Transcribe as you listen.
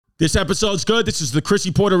This episode's good. This is the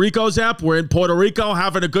Chrissy Puerto Rico's app. We're in Puerto Rico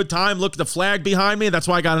having a good time. Look at the flag behind me. That's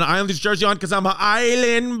why I got an Islanders jersey on, because I'm an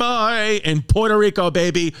island boy in Puerto Rico,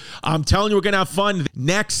 baby. I'm telling you, we're going to have fun.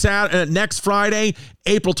 Next Friday,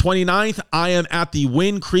 April 29th, I am at the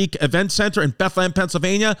Wind Creek Event Center in Bethlehem,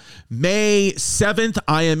 Pennsylvania. May 7th,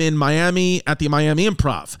 I am in Miami at the Miami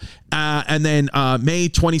Improv. And then May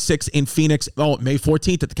 26th in Phoenix. Oh, May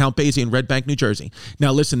 14th at the Count Basie in Red Bank, New Jersey.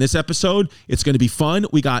 Now, listen, this episode, it's going to be fun.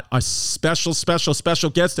 We got a special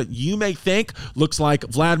guest that you may think looks like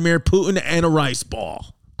Vladimir Putin and a rice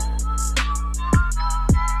ball.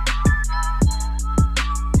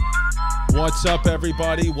 What's up,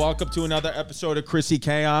 everybody? Welcome to another episode of Chrissy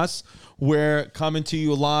Chaos. We're coming to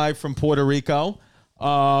you live from Puerto Rico,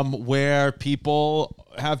 where people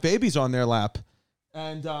have babies on their lap.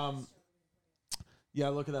 And, yeah,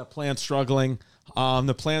 look at that plant struggling.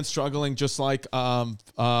 The plant's struggling just like,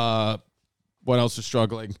 what else is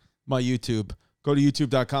struggling? My YouTube. Go to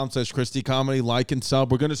youtube.com/Christy Comedy, like and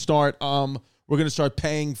sub. We're going to start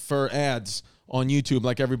paying for ads on YouTube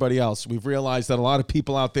like everybody else. We've realized that a lot of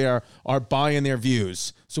people out there are buying their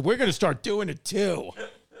views. So we're going to start doing it too.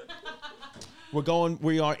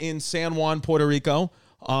 We are in San Juan, Puerto Rico.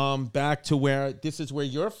 Back to where, this is where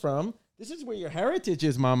you're from. This is where your heritage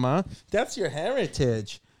is, Mama. That's your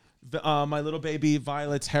heritage. My little baby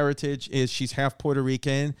Violet's heritage is she's half Puerto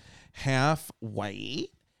Rican, half white.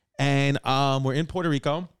 And we're in Puerto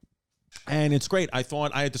Rico. And it's great. I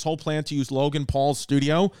thought I had this whole plan to use Logan Paul's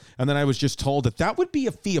studio. And then I was just told that would be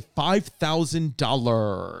a fee of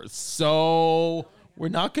 $5,000. So we're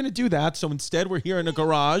not going to do that. So instead, we're here in a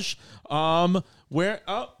garage. What do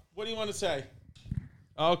you want to say?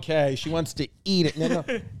 Okay, she wants to eat it. No,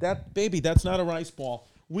 that's not a rice ball.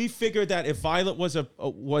 We figured that if Violet was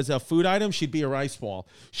a food item, she'd be a rice ball.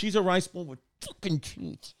 She's a rice ball with fucking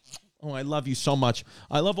teeth. Oh, I love you so much.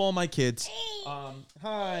 I love all my kids.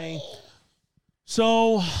 Hi.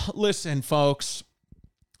 So, listen, folks.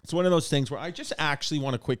 It's one of those things where I just actually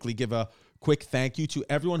want to quickly give a quick thank you to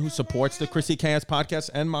everyone who supports the Chrissy Chaos podcast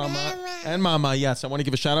and Mama. Yes, I want to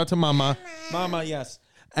give a shout out to Mama. Mama, yes.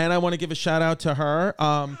 And I want to give a shout out to her.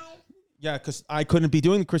 Yeah, because I couldn't be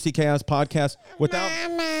doing the Chrissy Chaos podcast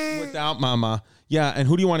without Mama. Yeah, and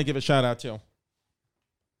who do you want to give a shout out to?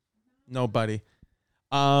 Nobody.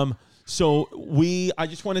 So I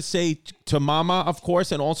just want to say to Mama, of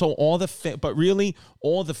course, and also all the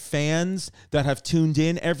fans that have tuned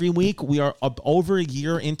in every week. We are over a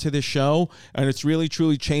year into the show, and it's really,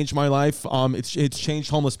 truly changed my life. It's changed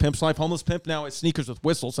Homeless Pimp's life. Homeless Pimp now has sneakers with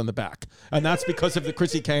whistles in the back, and that's because of the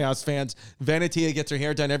Chrissy Chaos fans. Valentia gets her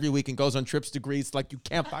hair done every week and goes on trips to Greece like you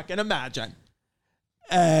can't fucking imagine.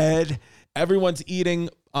 And everyone's eating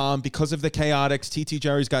because of the Chaotix. TT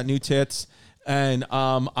Jerry's got new tits. And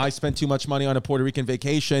I spent too much money on a Puerto Rican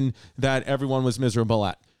vacation that everyone was miserable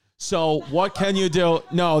at. So what can you do?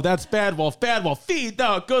 No, that's Bad Wolf. Bad Wolf. Feed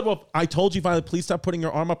the Good Wolf. I told you, Violet, please stop putting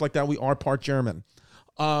your arm up like that. We are part German.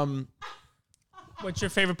 What's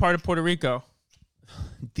your favorite part of Puerto Rico?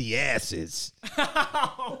 The asses.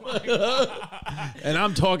 Oh my God. And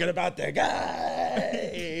I'm talking about the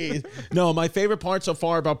guys. No, my favorite part so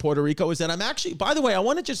far about Puerto Rico is that I'm actually, by the way, I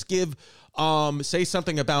want to just say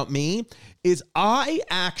something about me, is I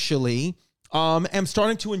actually am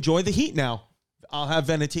starting to enjoy the heat now. I'll have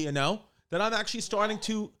Venetia know that I'm actually starting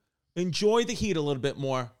to enjoy the heat a little bit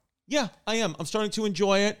more. Yeah, I am. I'm starting to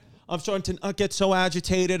enjoy it. I'm starting to not get so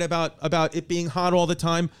agitated about it being hot all the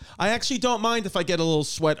time. I actually don't mind if I get a little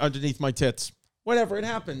sweat underneath my tits. Whatever, it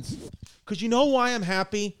happens. Because you know why I'm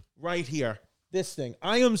happy? Right here. This thing.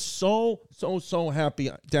 I am so happy.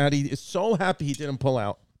 Daddy is so happy he didn't pull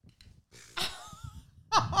out.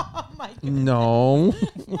 Oh, my God. No.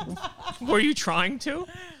 Were you trying to?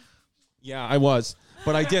 Yeah, I was.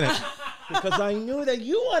 But I didn't. Because I knew that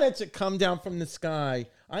you wanted to come down from the sky.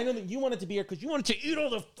 I know that you wanted to be here because you wanted to eat all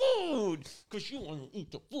the food. Because you want to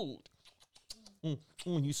eat the food.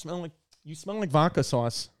 You smell like vodka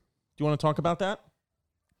sauce. Do you want to talk about that?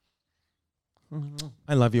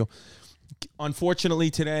 I love you. Unfortunately,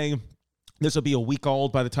 today, this will be a week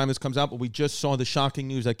old by the time this comes out, but we just saw the shocking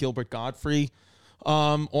news that Gilbert Gottfried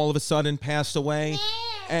all of a sudden passed away.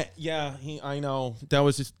 Yeah, I know. That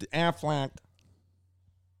was just Aflac.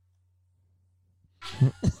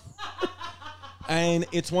 And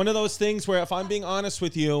it's one of those things where, if I'm being honest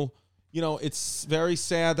with you, it's very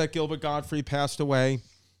sad that Gilbert Gottfried passed away.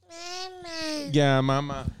 Mama. Yeah,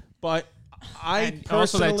 Mama. But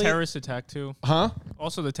also that terrorist attack too. Huh?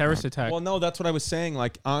 Also the terrorist attack. Well, no, that's what I was saying.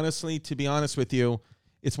 Like, honestly, to be honest with you,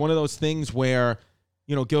 it's one of those things where,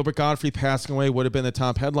 Gilbert Gottfried passing away would have been the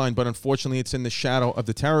top headline, but unfortunately it's in the shadow of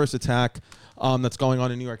the terrorist attack that's going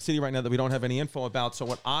on in New York City right now that we don't have any info about. So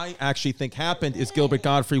what I actually think happened is Gilbert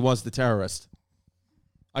Gottfried was the terrorist.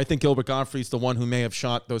 I think Gilbert Gottfried's the one who may have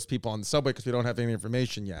shot those people on the subway because we don't have any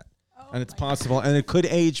information yet. And it's possible. And it could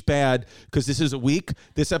age bad because this is a week.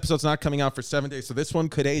 This episode's not coming out for 7 days. So this one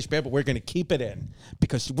could age bad, but we're going to keep it in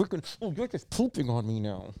because you're just pooping on me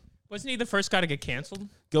now. Wasn't he the first guy to get canceled?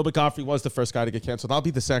 Gilbert Gottfried was the first guy to get canceled. I'll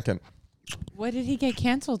be the second. What did he get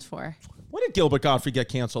canceled for? What did Gilbert Gottfried get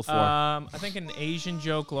canceled for? I think an Asian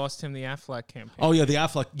joke lost him the Affleck campaign. Oh, yeah, the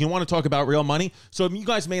Affleck. You want to talk about real money? So you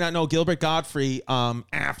guys may not know Gilbert Gottfried,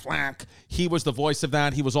 Affleck, he was the voice of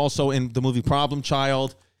that. He was also in the movie Problem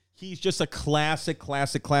Child. He's just a classic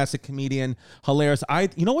comedian. Hilarious.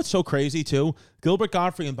 You know what's so crazy, too? Gilbert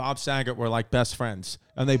Gottfried and Bob Saget were like best friends,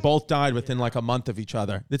 and they both died within like a month of each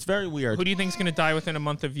other. It's very weird. Who do you think's going to die within a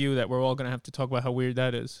month of you that we're all going to have to talk about how weird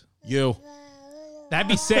that is? You. That'd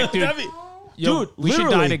be sick, dude. Dude, we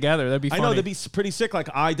should die together. That'd be funny. I know, that'd be pretty sick. Like,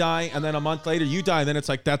 I die, and then a month later, you die, and then it's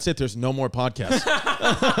like, that's it. There's no more podcasts.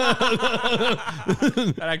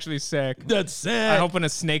 That's actually sick. That's sick. I hope in a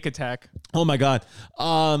snake attack. Oh, my God.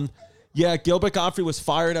 Yeah, Gilbert Gottfried was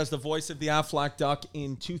fired as the voice of the Aflac Duck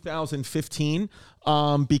in 2015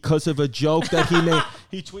 because of a joke that he made.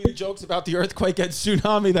 He tweeted jokes about the earthquake and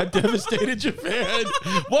tsunami that devastated Japan.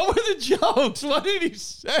 What were the jokes? What did he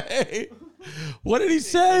say? What did he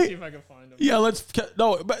say? Let's see if I can find him. Yeah,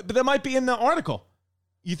 but that might be in the article.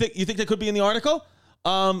 You think that could be in the article?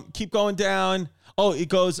 Keep going down. Oh, it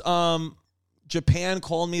goes, Japan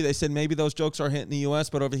called me. They said maybe those jokes are hitting the U.S.,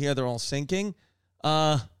 but over here they're all sinking.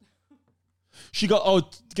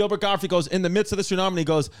 Gilbert Gottfried goes, in the midst of the tsunami, he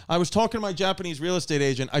goes, I was talking to my Japanese real estate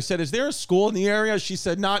agent. I said, is there a school in the area? She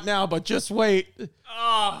said, not now, but just wait.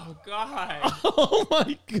 Oh, God. Oh,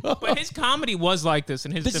 my God. But his comedy was like this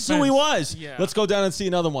in his defense. This is who he was. Yeah. Let's go down and see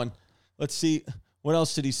another one. Let's see. What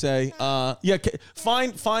else did he say?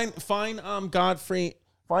 Fine, Godfrey.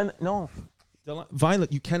 No.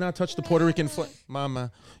 Violet, you cannot touch the Puerto Rican flag.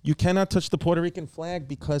 Mama, you cannot touch the Puerto Rican flag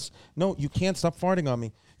because, no, you can't. Stop farting on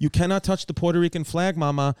me. You cannot touch the Puerto Rican flag,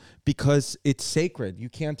 Mama, because it's sacred. You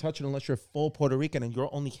can't touch it unless you're full Puerto Rican, and you're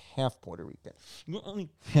only half Puerto Rican. You're only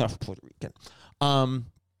half Puerto Rican.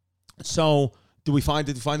 So did we find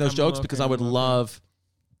those jokes? Because I would love.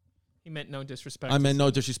 He meant no disrespect. I meant no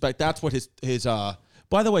disrespect. That's what his.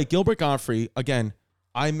 By the way, Gilbert Gottfried, again,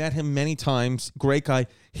 I met him many times. Great guy.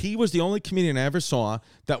 He was the only comedian I ever saw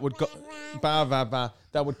that would go,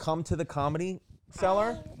 that would come to the Comedy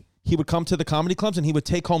Cellar. He would come to the comedy clubs and he would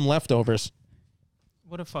take home leftovers.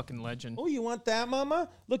 What a fucking legend. Oh, you want that, Mama?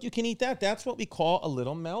 Look, you can eat that. That's what we call a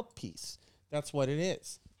little mouthpiece. That's what it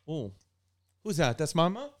is. Oh, who's that? That's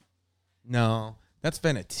Mama? No, that's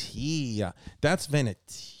Venetia. That's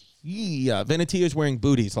Venetia. Venetia is wearing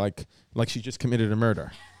booties like she just committed a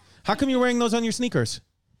murder. How come you're wearing those on your sneakers?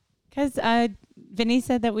 Because Vinny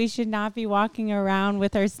said that we should not be walking around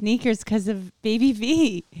with our sneakers because of Baby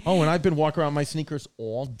V. Oh, and I've been walking around my sneakers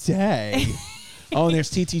all day. Oh, and there's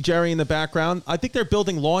TT Jerry in the background. I think they're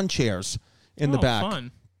building lawn chairs in the back.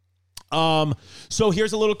 Fun. So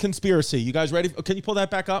here's a little conspiracy. You guys ready? Can you pull that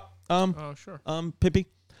back up? Oh, sure. Pippi?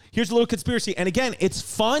 Here's a little conspiracy. And again, it's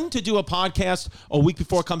fun to do a podcast a week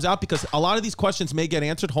before it comes out because a lot of these questions may get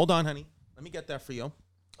answered. Hold on, honey. Let me get that for you.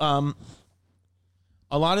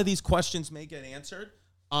 A lot of these questions may get answered.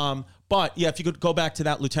 But yeah, if you could go back to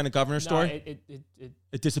that Lieutenant Governor story.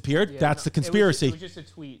 It disappeared? Yeah, That's the conspiracy. It was just a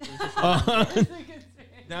tweet.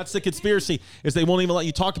 That's the conspiracy, is they won't even let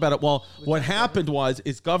you talk about it. Well, what happened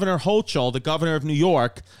is Governor Hochul, the governor of New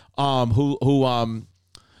York, go to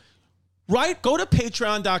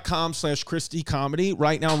patreon.com/ChristyComedy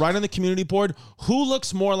right now, right on the community board. Who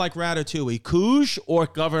looks more like Ratatouille, Couge or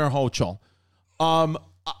Governor Hochul?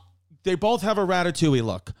 They both have a Ratatouille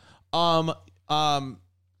look.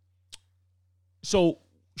 So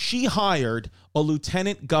she hired a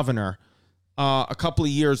lieutenant governor a couple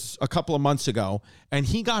of months ago, and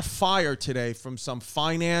he got fired today from some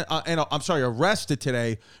arrested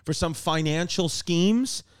today for some financial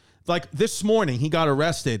schemes. Like this morning, he got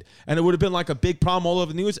arrested, and it would have been like a big problem all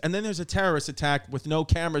over the news. And then there's a terrorist attack with no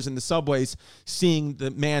cameras in the subways seeing the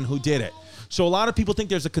man who did it. So a lot of people think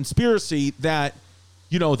there's a conspiracy that,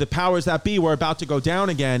 the powers that be were about to go down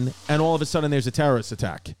again, and all of a sudden there's a terrorist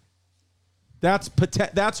attack. That's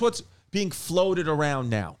what's being floated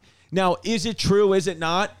around now. Now, is it true? Is it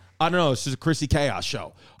not? I don't know. This is a Chrissy Chaos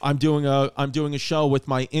show. I'm doing a show with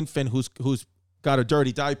my infant who's got a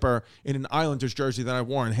dirty diaper in an Islanders jersey that I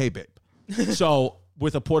wore in Hey Babe. So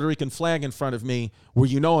with a Puerto Rican flag in front of me, where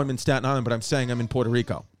I'm in Staten Island, but I'm saying I'm in Puerto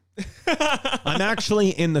Rico. I'm actually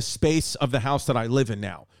in the space of the house that I live in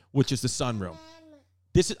now, which is the sunroom.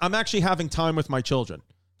 I'm actually having time with my children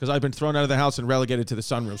because I've been thrown out of the house and relegated to the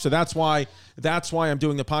sunroom. So that's why I'm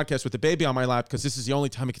doing the podcast with the baby on my lap, because this is the only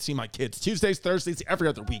time I can see my kids. Tuesdays, Thursdays, every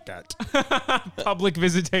other weekend. Public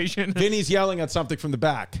visitation. Vinny's yelling at something from the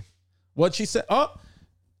back. What'd she say? Oh,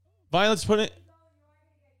 Violet's putting it.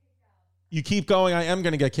 You keep going, I am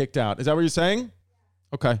going to get kicked out. Is that what you're saying?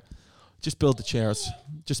 Okay. Just build the chairs.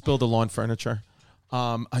 Just build the lawn furniture.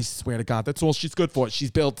 I swear to God, that's all she's good for. She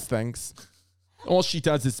builds things. All she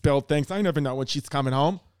does is build things. I never know when she's coming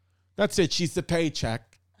home. That's it. She's the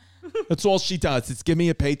paycheck. That's all she does is give me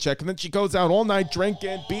a paycheck. And then she goes out all night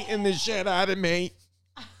drinking, beating the shit out of me.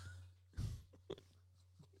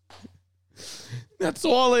 That's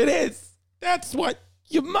all it is. That's what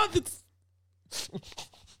your mother's...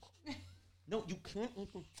 No, you can't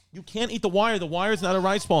eat the, you can't eat the wire. The wire's not a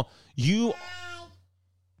rice ball. You...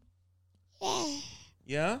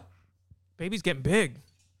 Yeah? Baby's getting big.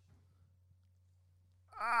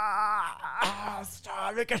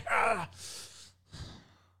 Stop. Look at her.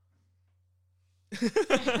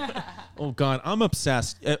 Oh, God. I'm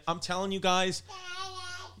obsessed. I'm telling you guys.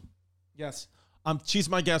 Yes. She's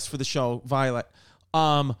my guest for the show, Violet.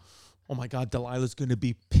 Oh, my God. Delilah's going to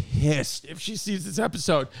be pissed if she sees this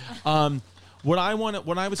episode. What I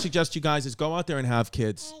would suggest you guys is go out there and have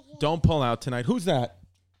kids. Don't pull out tonight. Who's that?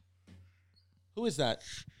 Who is that?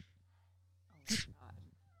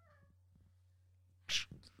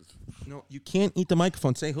 No, you can't eat the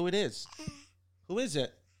microphone. Say who it is. Who is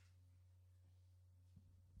it?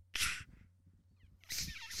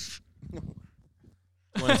 No.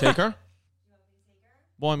 You want to take her?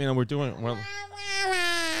 Well, I mean, we're doing it. Well,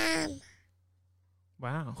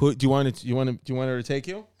 Wow. who do you want her to take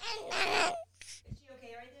you? Is she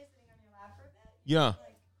okay right there sitting on your lap for a bit? Yeah.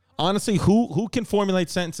 Honestly, who can formulate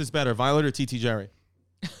sentences better, Violet or TT Jerry?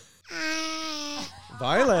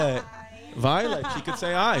 Violet. Violet. She could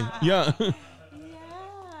say I. Yeah. Yeah.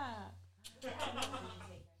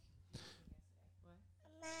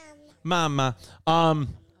 Mama.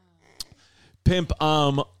 Pimp.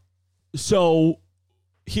 So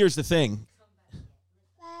here's the thing.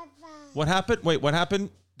 What happened? Wait, what happened?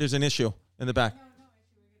 There's an issue in the back.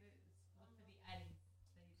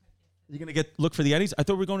 You're going to look for the Eddies? I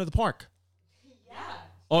thought we were going to the park. Yeah.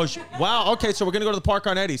 Oh, wow. Okay, so we're going to go to the park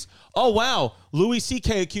on Eddies. Oh, wow. Louis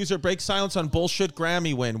C.K. accuser breaks silence on bullshit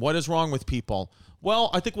Grammy win. What is wrong with people? Well,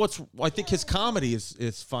 I think his comedy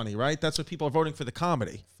is funny, right? That's what people are voting for, the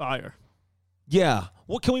comedy. Fire. Yeah.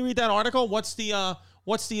 Well, can we read that article? What's the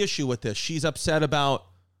issue with this? She's upset about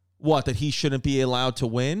what? That he shouldn't be allowed to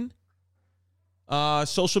win?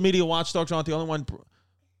 Social media watchdogs aren't the only one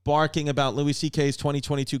barking about Louis C.K.'s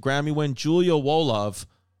 2022 Grammy win. Julia Wolov.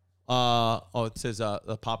 It says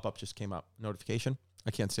a pop-up just came up. Notification.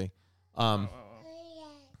 I can't see.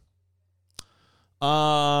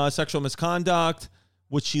 Sexual misconduct,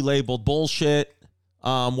 which she labeled bullshit.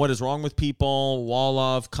 What is wrong with people?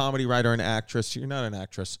 Wolov, comedy writer and actress. You're not an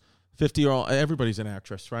actress. 50-year-old. Everybody's an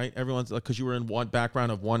actress, right? Everyone's because you were in one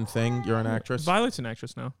background of one thing. You're an actress. Violet's an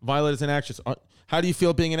actress now. Violet is an actress. How do you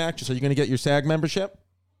feel being an actress? Are you going to get your SAG membership?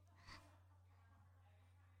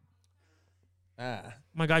 Oh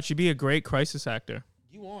my God, she'd be a great crisis actor.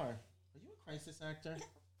 You are. Are you a crisis actor?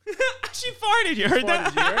 She farted. You heard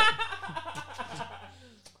that?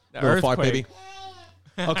 The Little fart, earthquake.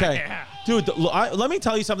 baby. Okay. Yeah. Dude, let me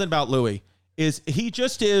tell you something about Louis. He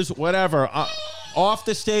just is whatever. Off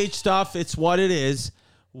the stage stuff, it's what it is.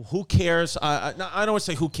 Who cares? I don't want to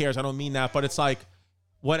say who cares. I don't mean that, but it's like,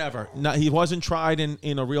 whatever. No, he wasn't tried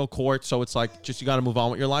in a real court, so it's like, just you got to move on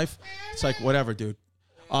with your life. It's like, whatever, dude.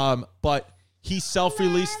 But he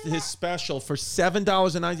self-released his special for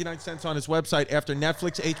 $7.99 on his website after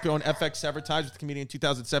Netflix, HBO, and FX severed ties with the comedian in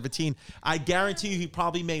 2017. I guarantee you he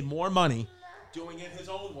probably made more money doing it his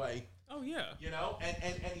own way. Oh, yeah. You know?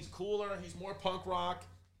 And he's cooler. He's more punk rock.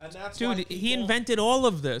 And that's why Dude, he invented all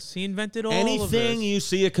of this. He invented all of this. anything you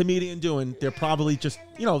see a comedian doing, they're probably just,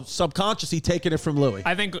 subconsciously taking it from Louis.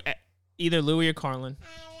 I think either Louis or Carlin.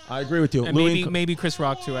 I agree with you. And maybe Chris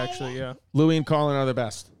Rock, too, actually, yeah. Louis and Carlin are the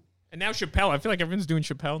best. And now Chappelle. I feel like everyone's doing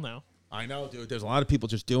Chappelle now. I know, dude. There's a lot of people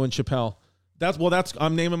just doing Chappelle.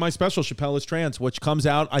 I'm naming my special Chappelle is Trans, which comes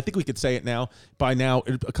out, I think we could say it now. By now,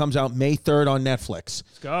 it comes out May 3rd on Netflix.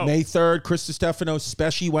 Let's go. May 3rd, Chris Stefano,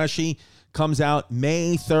 Special Weshy comes out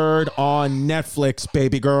May 3rd on Netflix,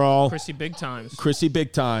 baby girl. Chrissy Big Times. Chrissy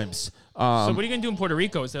Big Times. So what are you going to do in Puerto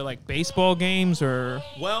Rico? Is there like baseball games or?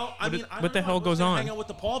 Well, what the hell goes on? Hang out with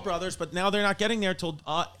the Paul brothers, but now they're not getting there till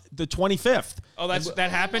the 25th. Oh,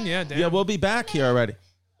 that happened? Yeah, damn. Yeah, we'll be back here already.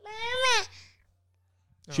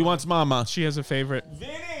 She wants mama. She has a favorite.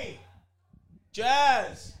 Vinny!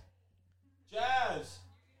 Jazz!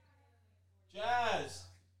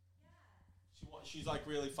 She's like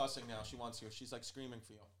really fussing now. She wants you. She's like screaming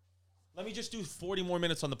for you. Let me just do 40 more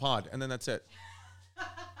minutes on the pod, and then that's it. You said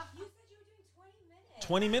you were doing 20 minutes.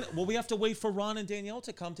 20 minutes? Well, we have to wait for Ron and Danielle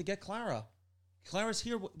to come to get Clara. Clara's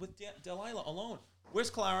here with Delilah alone. Where's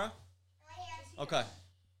Clara? Okay.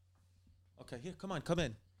 Okay, here, come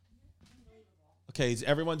in. Okay, is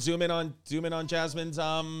everyone zoom in on Jasmine's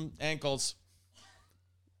ankles.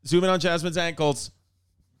 Zoom in on Jasmine's ankles.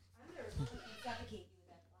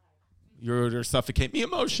 You're to suffocate me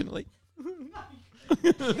emotionally.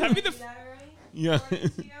 That'd be the Yeah.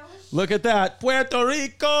 Look at that. Puerto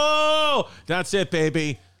Rico. That's it,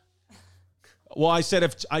 baby. Well, I said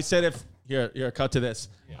if here, cut to this.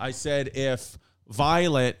 Yeah. I said if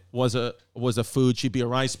Violet was a food, she'd be a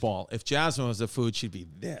rice ball. If Jasmine was a food, she'd be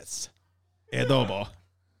this. Adobo.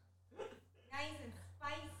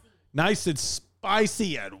 Nice and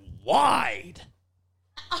spicy and wide.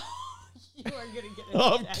 You are gonna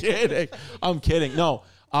get it. I'm kidding. No,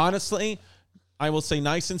 honestly, I will say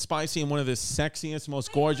nice and spicy and one of the sexiest,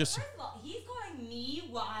 most gorgeous. First of all, he's calling me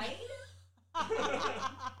wide.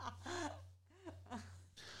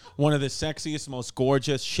 One of the sexiest, most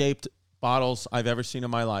gorgeous shaped bottles I've ever seen in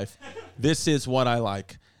my life. This is what I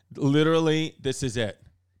like. Literally, this is it.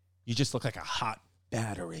 You just look like a hot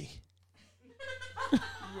battery.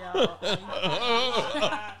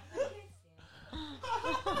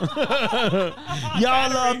 Y'all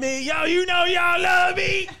love me. Yo, you know y'all love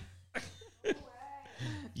me.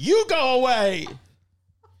 You go away.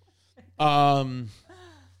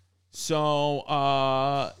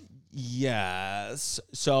 Yes.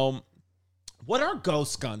 So what are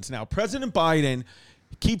ghost guns now? President Biden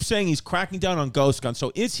keeps saying he's cracking down on ghost guns.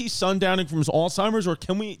 So is he sundowning from his Alzheimer's, or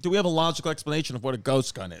do we have a logical explanation of what a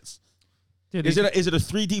ghost gun is? Dude, Is it a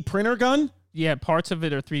 3D printer gun? Yeah, parts of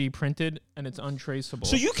it are 3D printed and it's untraceable.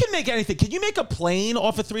 So you can make anything. Can you make a plane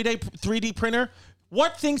off a 3D printer?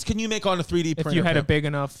 What things can you make on a 3D printer? If you had a big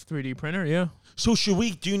enough 3D printer, yeah. So do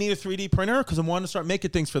you need a 3D printer? Because I want to start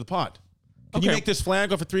making things for the pod. Can you make this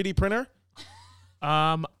flag off a 3D printer?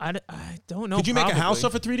 I don't know. Could you make a house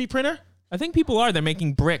off a 3D printer? I think people are. They're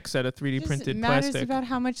making bricks out of 3D printed matters plastic. About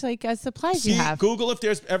how much supplies you have. Google if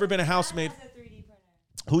there's ever been a house made.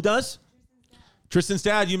 Who does? Tristan's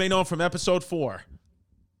dad. You may know him from episode 4.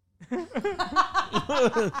 But it's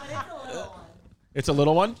a little one. It's a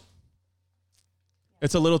little one?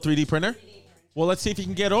 It's a little 3D printer? Well, let's see if he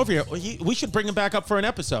can get over here. We should bring him back up for an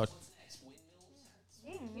episode.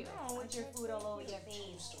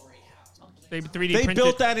 They 3D They printed,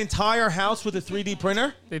 built that entire house with a 3D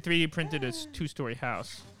printer? They 3D printed a 2-story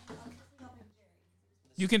house.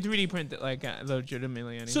 You can 3D print it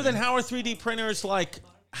legitimately anything. So then how are 3D printers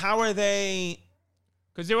how are they?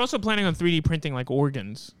 Because they're also planning on 3D printing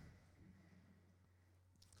organs.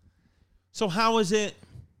 So how is it?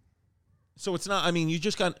 So it's not,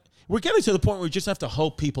 we're getting to the point where we just have to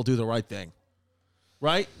hope people do the right thing.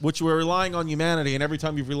 Right? Which we're relying on humanity, and every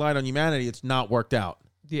time you've relied on humanity, it's not worked out.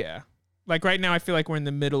 Yeah. Right now, I feel like we're in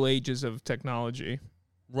the Middle Ages of technology.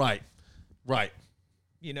 Right.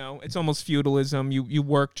 It's almost feudalism. You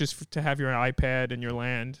work just to have your iPad and your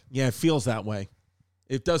land. Yeah, it feels that way.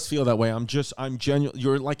 It does feel that way. I'm genuine.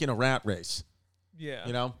 You're like in a rat race. Yeah.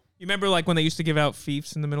 You know? You remember when they used to give out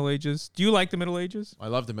fiefs in the Middle Ages? Do you like the Middle Ages? I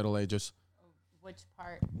love the Middle Ages.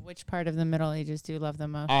 Which part of the Middle Ages do you love the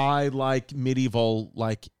most? I like medieval,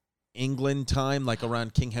 England time,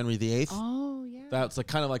 around King Henry VIII. Oh, yeah. That's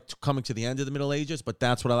kind of coming to the end of the Middle Ages, but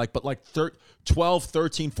that's what I like. But 12,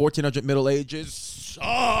 13, 1400 Middle Ages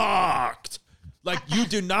sucked. You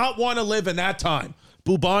do not want to live in that time.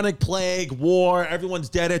 Bubonic plague, war, everyone's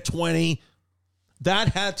dead at 20. That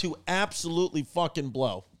had to absolutely fucking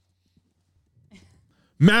blow.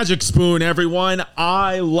 Magic Spoon, everyone.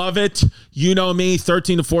 I love it. You know me,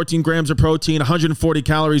 13 to 14 grams of protein, 140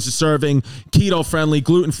 calories a serving, keto-friendly,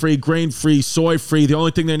 gluten-free, grain-free, soy-free. The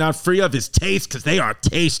only thing they're not free of is taste, because they are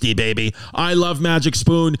tasty, baby. I love Magic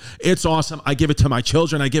Spoon. It's awesome. I give it to my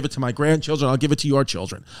children. I give it to my grandchildren. I'll give it to your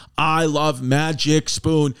children. I love Magic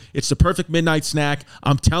Spoon. It's the perfect midnight snack.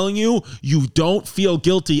 I'm telling you, you don't feel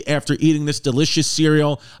guilty after eating this delicious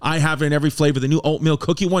cereal. I have it in every flavor. The new oatmeal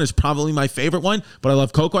cookie one is probably my favorite one, but I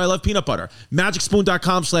love cocoa. I love peanut butter.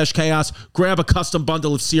 MagicSpoon.com/chaos. Grab a custom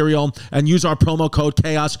bundle of cereal and use our promo code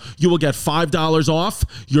chaos. You will get $5 off.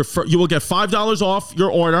 You will get $5 off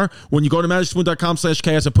your order when you go to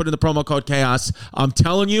MagicSpoon.com/chaos and put in the promo code chaos. I'm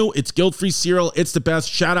telling you, it's guilt-free cereal. It's the best.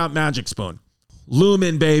 Shout out Magic Spoon.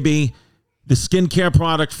 Lumen, baby. The skincare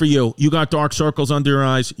product for you. You got dark circles under your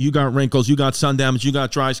eyes. You got wrinkles. You got sun damage. You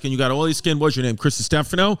got dry skin. You got oily skin. What's your name? Chris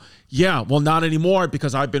Stefano? Yeah. Well, not anymore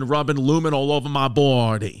because I've been rubbing Lumen all over my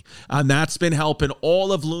body. And that's been helping.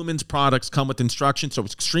 All of Lumen's products come with instructions, so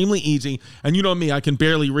it's extremely easy. And you know me, I can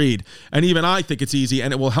barely read. And even I think it's easy.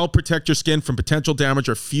 And it will help protect your skin from potential damage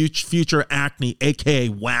or future acne, a.k.a.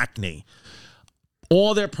 whackney.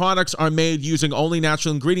 All their products are made using only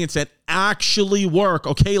natural ingredients that actually work,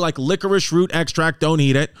 okay? Like licorice root extract, don't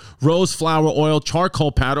eat it. Rose flower oil, charcoal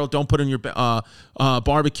powder, don't put in your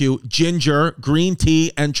barbecue. Ginger, green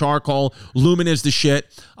tea, and charcoal. Lumen is the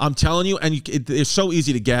shit. I'm telling you, and it's so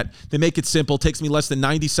easy to get. They make it simple. It takes me less than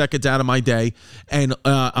 90 seconds out of my day. And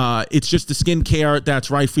it's just the skincare that's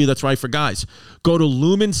right for you, that's right for guys. Go to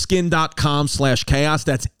lumenskin.com/chaos.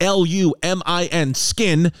 That's LUMIN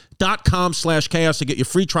skin.com/chaos to get your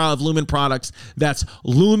free trial of Lumen products. That's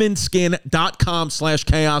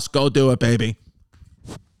lumenskin.com/chaos. Go do it, baby.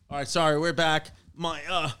 All right, sorry, we're back.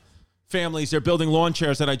 My families, they're building lawn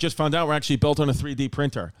chairs that I just found out were actually built on a 3D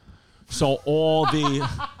printer. So all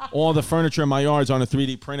the furniture in my yard is on a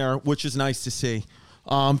 3D printer, which is nice to see.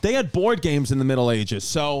 They had board games in the Middle Ages,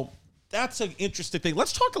 so that's an interesting thing.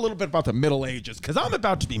 Let's talk a little bit about the Middle Ages, because I'm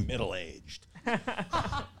about to be middle-aged.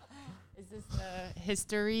 Is this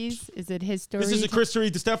histories? Is it history? This is a Christopher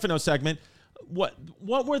DeStefano segment. What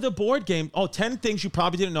were the board games? 10 things you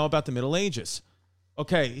probably didn't know about the Middle Ages.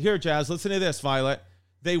 Okay, here, Jazz, listen to this, Violet.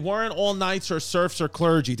 They weren't all knights or serfs or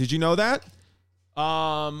clergy. Did you know that?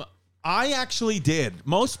 I actually did.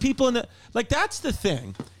 Most people that's the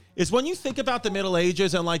thing, is when you think about the Middle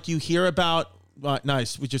Ages and you hear about,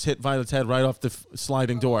 nice, we just hit Violet's head right off the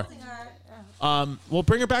sliding door. We'll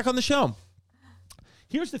bring her back on the show.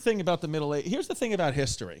 Here's the thing about the Middle Ages. Here's the thing about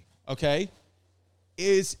history, okay?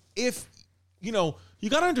 Is if, you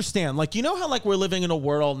got to understand, how we're living in a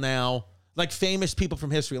world now, famous people from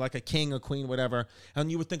history, like a king, a queen, whatever,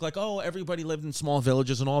 and you would think everybody lived in small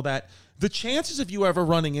villages and all that. The chances of you ever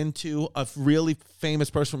running into a really famous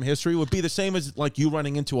person from history would be the same as you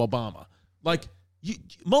running into Obama.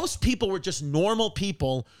 Most people were just normal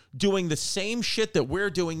people doing the same shit that we're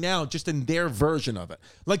doing now, just in their version of it.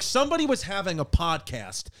 Somebody was having a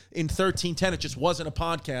podcast in 1310. It just wasn't a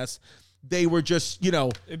podcast. They were just,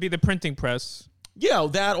 It'd be the printing press. Yeah,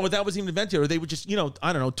 that was even invented, or they were just,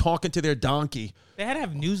 I don't know, talking to their donkey. They had to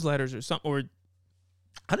have newsletters or something, or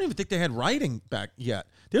I don't even think they had writing back yet.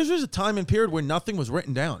 There was a time and period where nothing was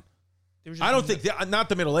written down. I don't think, not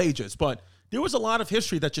the Middle Ages, but there was a lot of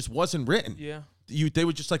history that just wasn't written. Yeah. They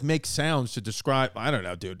would just make sounds to describe, I don't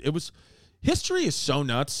know, dude. History is so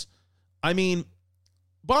nuts. I mean,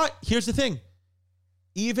 but here's the thing.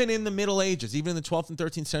 Even in the Middle Ages, even in the 12th and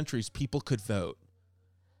 13th centuries, people could vote.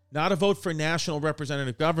 Not a vote for national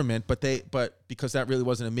representative government, but because that really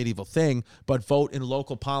wasn't a medieval thing, but vote in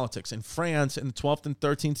local politics. In France, in the 12th and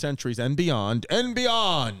 13th centuries and beyond,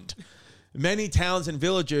 many towns and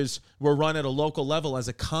villages were run at a local level as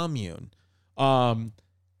a commune. And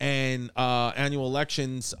annual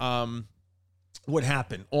elections would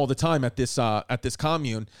happen all the time at this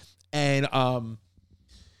commune. And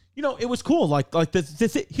it was cool.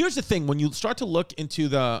 Here's the thing: when you start to look into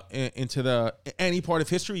any part of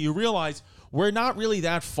history, you realize we're not really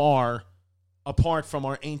that far apart from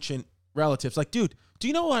our ancient relatives. Dude, do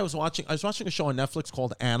you know what I was watching? I was watching a show on Netflix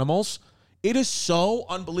called Animals. It is so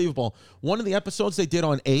unbelievable. One of the episodes they did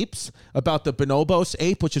on apes, about the bonobos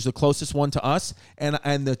ape, which is the closest one to us,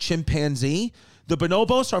 and the chimpanzee. The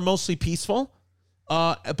bonobos are mostly peaceful,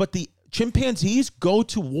 but the chimpanzees go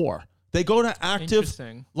to war. They go to active,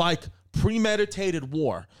 premeditated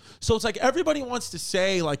war. So it's everybody wants to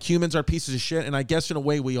say humans are pieces of shit, and I guess in a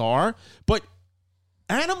way we are, but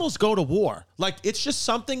animals go to war. It's just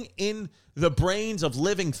something in the brains of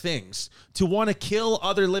living things to want to kill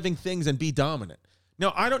other living things and be dominant.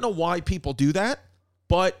 Now, I don't know why people do that,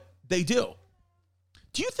 but they do.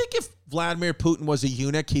 Do you think if Vladimir Putin was a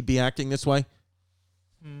eunuch, he'd be acting this way?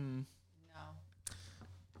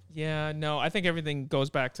 Yeah, no, I think everything goes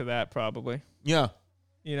back to that probably. Yeah.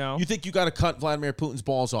 You think you got to cut Vladimir Putin's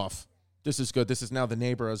balls off. This is good. This is now the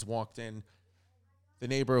neighbor has walked in. The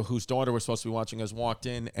neighbor whose daughter we're supposed to be watching has walked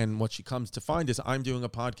in, and what she comes to find is I'm doing a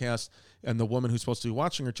podcast, and the woman who's supposed to be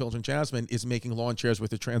watching her children, Jasmine, is making lawn chairs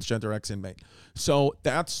with a transgender ex-inmate. So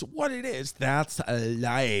that's what it is. That's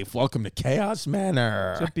life. Welcome to Chaos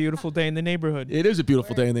Manor. It's a beautiful day in the neighborhood. It is a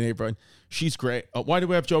beautiful day in the neighborhood. She's great. Why do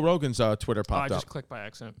we have Joe Rogan's Twitter popped I up? just clicked by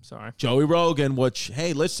accident. Sorry. Joey Rogan, which,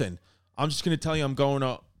 hey, listen, I'm just going to tell you I'm going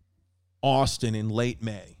to Austin in late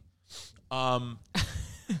May.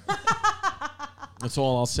 That's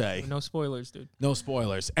all I'll say. No spoilers, dude. No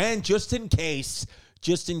spoilers. And just in case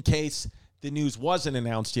the news wasn't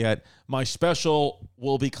announced yet, my special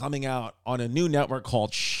will be coming out on a new network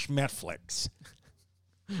called Schmetflix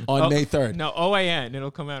on May 3rd. No, OAN.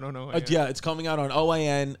 It'll come out on OAN. Yeah, it's coming out on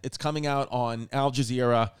OAN. It's coming out on Al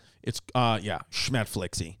Jazeera. It's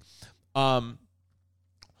Schmetflixy.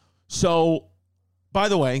 So, by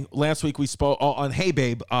the way, last week we spoke on Hey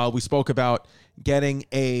Babe. We spoke about getting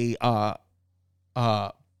a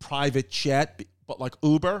private jet, but like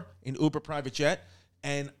Uber, an Uber private jet,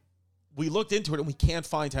 and we looked into it and we can't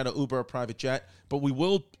find how to Uber a private jet, but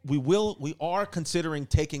we are considering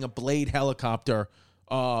taking a Blade helicopter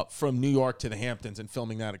from New York to the Hamptons and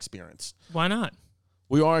filming that experience. Why not?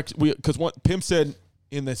 Because what Pimp said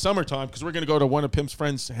in the summertime, because we're going to go to one of Pimp's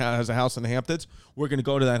friends has a house in the Hamptons. We're going to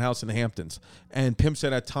go to that house in the Hamptons. And Pimp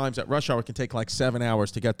said at times at rush hour it can take like 7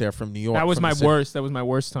 hours to get there from New York. That was my worst. That was my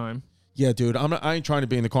worst time. Yeah, dude. I ain't trying to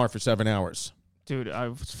be in the car for 7 hours. Dude, I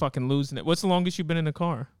was fucking losing it. What's the longest you've been in a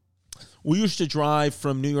car? We used to drive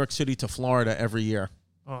from New York City to Florida every year.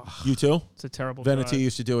 Oh, You too? it's a terrible Veneti drive.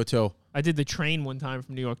 used to do it too. I did the train one time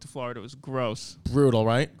from New York to Florida. It was gross. Brutal,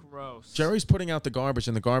 right? Gross. Jerry's putting out the garbage,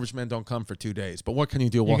 and the garbage men don't come for 2 days. But what can you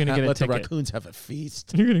do? You're gonna get a Let the ticket. raccoons have a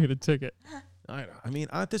feast. You're going to get a ticket. I mean,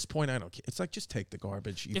 at this point, I don't care. It's like, just take the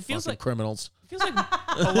garbage, you It feels fucking like- criminals. It feels like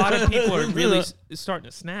a lot of people are really starting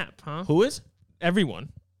to snap, huh? Who is?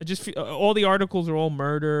 Everyone. It just all the articles are all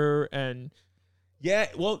murder and Yeah,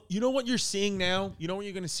 well, you know what you're seeing now? You know what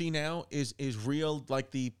you're going to see now is real,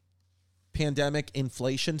 like, the pandemic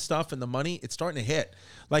inflation stuff and the money. It's starting to hit.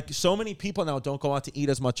 Like, so many people now don't go out to eat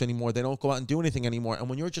as much anymore. They don't go out and do anything anymore. And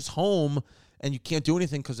when you're just home and you can't do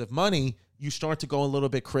anything because of money, you start to go a little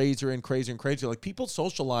bit crazier and crazier and crazier. Like, people's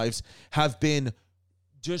social lives have been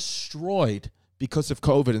destroyed because of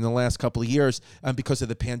COVID in the last couple of years and because of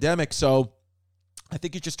the pandemic. So I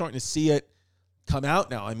think you're just starting to see it come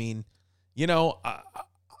out now. I mean, you know,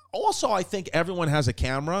 also I think everyone has a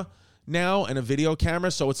camera now and a video camera.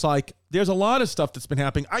 So it's like there's a lot of stuff that's been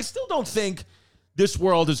happening. I still don't think this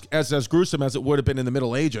world is as gruesome as it would have been in the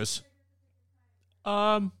Middle Ages.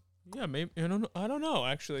 yeah, maybe I don't know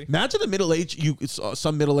actually. Imagine the Middle Age.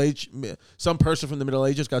 Some person from the Middle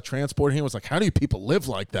Ages got transported here and was like, how do you people live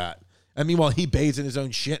like that? And meanwhile, he bathes in his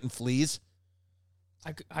own shit and fleas.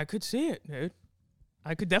 I could see it, dude.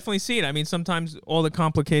 I could definitely see it. I mean, sometimes all the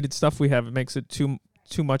complicated stuff we have, it makes it too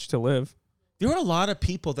much to live. There are a lot of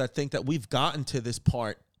people that think that we've gotten to this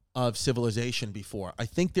part of civilization before. I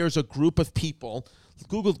think there's a group of people.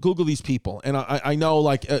 Google these people, and I know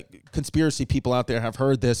like conspiracy people out there have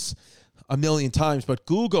heard this a million times. But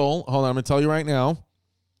Google, hold on, I'm going to tell you right now. I'm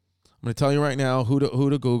going to tell you right now who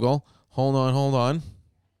to Google. Hold on.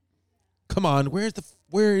 Come on,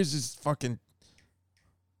 where is this fucking?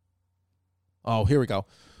 Oh, here we go.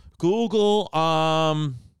 Google.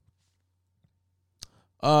 Hold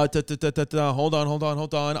on.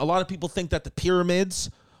 A lot of people think that the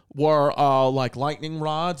pyramids were like lightning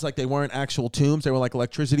rods, like they weren't actual tombs. They were like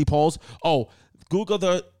electricity poles. Oh, Google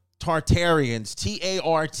the Tartarians.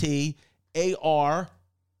 Tartar.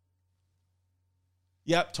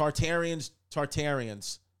 Yep,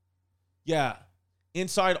 Tartarians. Yeah.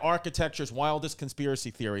 Inside architecture's wildest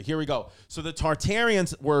conspiracy theory. Here we go. So the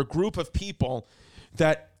Tartarians were a group of people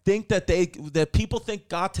that think that people think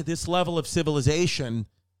got to this level of civilization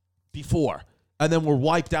before and then were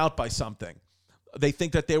wiped out by something. They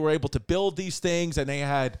think that they were able to build these things and they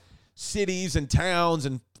had cities and towns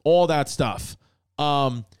and all that stuff.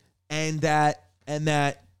 And that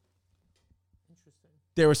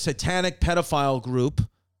they're a satanic pedophile group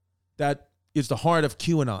that is the heart of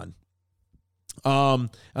QAnon. And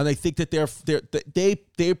they think that they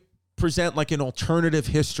present like an alternative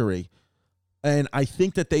history. And I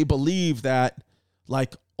think that they believe that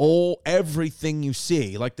like everything you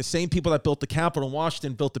see, like the same people that built the Capitol in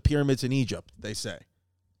Washington built the pyramids in Egypt, they say.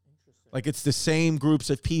 Like it's the same groups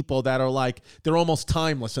of people that are like, they're almost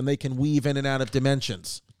timeless and they can weave in and out of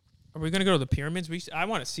dimensions. Are we going to go to the pyramids? I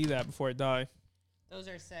want to see that before I die. Those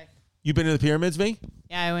are sick. You been to the pyramids, V?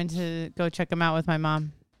 Yeah, I went to go check them out with my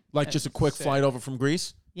mom. Like just a quick sick. flight over from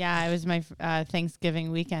Greece? Yeah, it was my Thanksgiving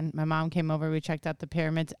weekend. My mom came over. We checked out the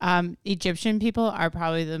pyramids. Egyptian people are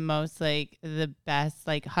probably the most the best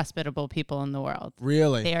hospitable people in the world.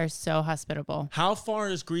 Really? They are so hospitable. How far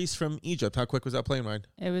is Greece from Egypt? How quick was that plane ride?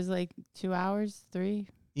 It was 2 hours, 3.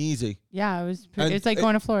 Easy. Yeah, it was. And It's like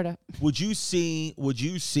going to Florida. Would you say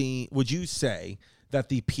that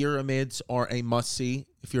the pyramids are a must-see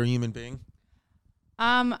if you're a human being?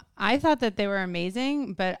 I thought that they were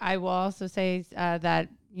amazing, but I will also say that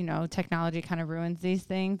technology kind of ruins these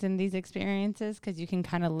things and these experiences because you can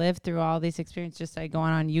kind of live through all these experiences just by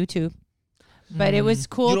going on YouTube. But it was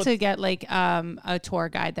cool don't- to get like a tour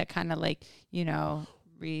guide that kind of like, you know,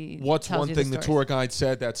 What's tells one you thing the stories. tour guide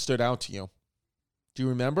said that stood out to you? Do you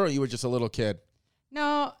remember, or you were just a little kid?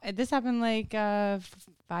 No, this happened like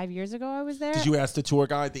 5 years ago. I was there. Did you ask the tour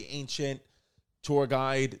guide, the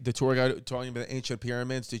tour guide talking about the ancient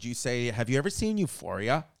pyramids? Did you say, "Have you ever seen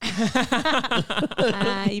Euphoria"?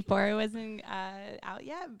 Euphoria wasn't out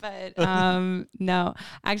yet, but no.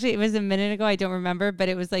 Actually, it was a minute ago. I don't remember, but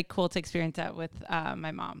it was like cool to experience that with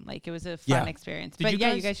my mom. Like it was a fun Yeah. experience. Did But you yeah,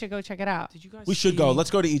 guys- you guys should go check it out. Did you guys? We should go. see-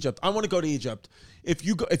 Let's go to Egypt. I want to go to Egypt. If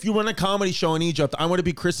you run a comedy show in Egypt, I want to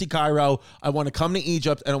be Chrissy Cairo. I want to come to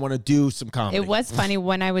Egypt and I want to do some comedy. It was funny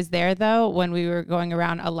when I was there, though. When we were going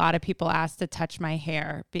around, a lot of people asked to touch my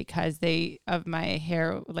hair because my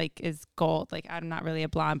hair like is gold. Like I'm not really a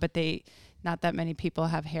blonde, but not that many people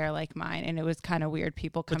have hair like mine, and it was kind of weird.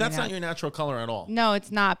 People But coming that's out. not your natural color at all. No,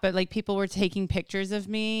 it's not. But like people were taking pictures of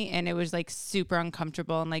me, and it was like super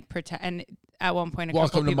uncomfortable and like pretend. And at one point,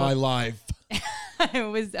 Welcome to people, my life.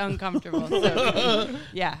 it was uncomfortable. So,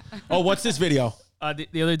 yeah. Oh, what's this video?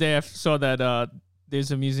 The other day I saw that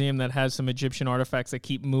there's a museum that has some Egyptian artifacts that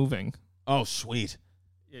keep moving. Oh, sweet.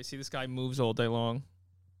 Yeah, you see this guy moves all day long.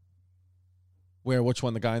 Where? Which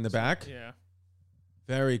one? The guy in the back? Yeah.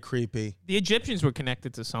 Very creepy. The Egyptians were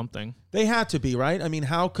connected to something. They had to be, right? I mean,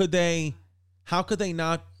 how could they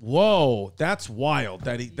not? Whoa, that's wild.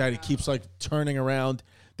 That he keeps like turning around.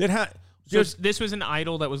 So this was an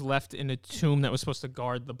idol that was left in a tomb that was supposed to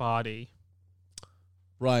guard the body,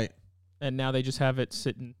 Right. and now they just have it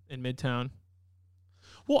sitting in Midtown.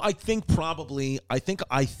 Well, I think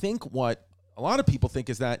what a lot of people think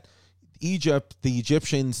is that the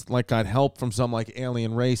Egyptians like got help from some like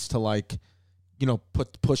alien race to like, you know,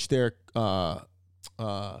 push their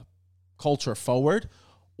culture forward,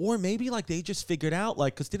 or maybe like they just figured out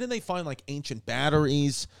like, because didn't they find like ancient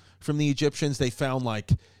batteries from the Egyptians? They found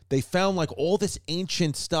like all this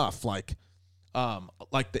ancient stuff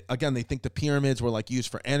again, they think the pyramids were like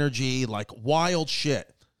used for energy, like wild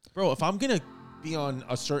shit. Bro, if I'm going to be on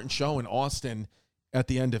a certain show in Austin at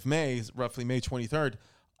the end of May, roughly May 23rd,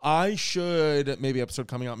 I should, maybe episode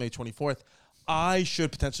coming out May 24th, I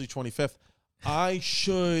should potentially 25th, I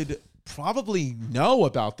should probably know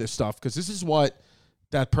about this stuff because this is what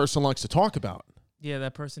that person likes to talk about. Yeah,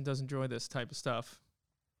 that person does enjoy this type of stuff.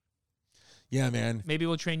 Yeah, man. Maybe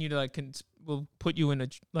we'll train you to like we'll put you in a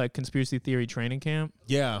like conspiracy theory training camp.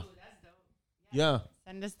 Yeah. Yeah.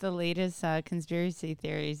 Send us the latest conspiracy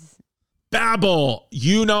theories. Babbel,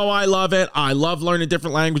 you know I love it. I love learning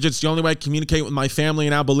different languages. The only way I communicate with my family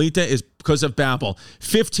in Abuelita is because of Babbel.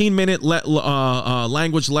 15-minute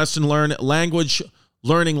language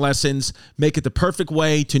learning lessons make it the perfect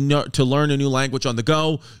way to learn a new language on the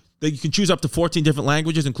go. You can choose up to 14 different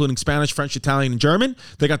languages, including Spanish, French, Italian, and German.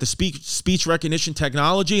 They got the speech recognition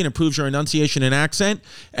technology and improves your enunciation and accent.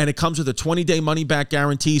 And it comes with a 20-day money-back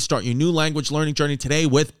guarantee. Start your new language learning journey today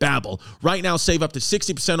with Babbel. Right now, save up to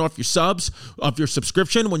 60% off your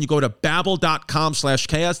subscription when you go to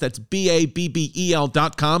babbel.com/chaos. That's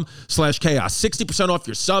BABBEL.com/chaos. 60% off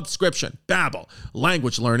your subscription. Babbel,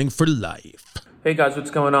 language learning for life. Hey guys,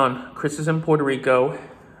 what's going on? Chris is in Puerto Rico,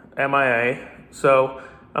 MIA, so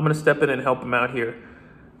I'm going to step in and help him out here.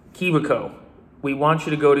 Kiwico. We want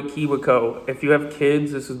you to go to Kiwico. If you have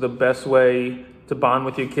kids, this is the best way to bond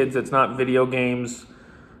with your kids. It's not video games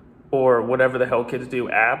or whatever the hell kids do,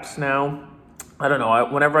 apps now. I don't know.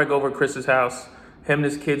 Whenever I go over to Chris's house, him and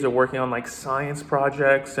his kids are working on like science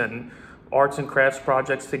projects and arts and crafts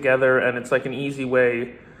projects together, and it's like an easy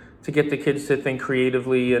way to get the kids to think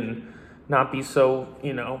creatively and not be so,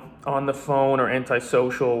 on the phone or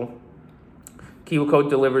antisocial. Kiwico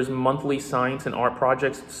delivers monthly science and art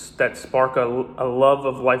projects that spark a love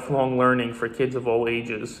of lifelong learning for kids of all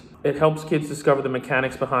ages. It helps kids discover the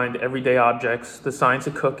mechanics behind everyday objects, the science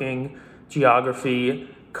of cooking, geography,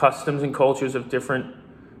 customs and cultures of different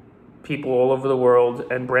people all over the world,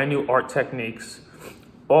 and brand new art techniques.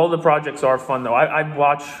 All the projects are fun though. I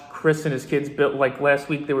watched Chris and his kids build, like last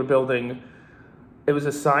week they were building, it was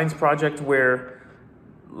a science project where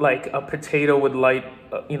like a potato would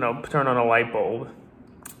turn on a light bulb.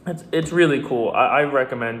 It's really cool. I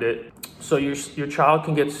recommend it. So your child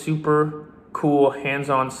can get super cool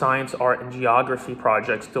hands-on science, art, and geography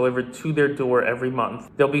projects delivered to their door every month.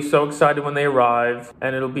 They'll be so excited when they arrive,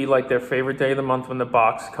 and it'll be like their favorite day of the month when the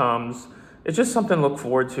box comes. It's just something to look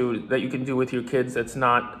forward to that you can do with your kids that's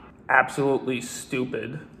not absolutely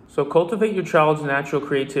stupid. So cultivate your child's natural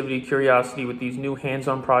creativity, curiosity with these new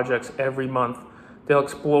hands-on projects every month. They'll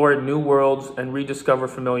explore new worlds and rediscover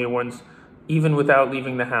familiar ones, even without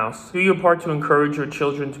leaving the house. Do your part to encourage your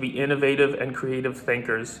children to be innovative and creative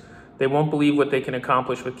thinkers. They won't believe what they can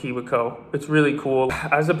accomplish with KiwiCo. It's really cool.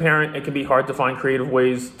 As a parent, it can be hard to find creative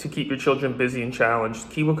ways to keep your children busy and challenged.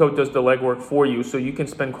 KiwiCo does the legwork for you so you can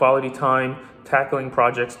spend quality time tackling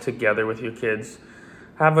projects together with your kids.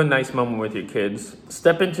 Have a nice moment with your kids.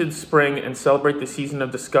 Step into the spring and celebrate the season of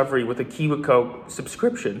discovery with a KiwiCo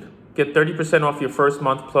subscription. Get 30% off your first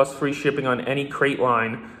month plus free shipping on any crate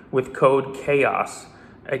line with code CHAOS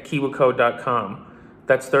at kiwico.com.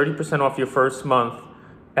 That's 30% off your first month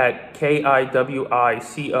at KIWICO.com,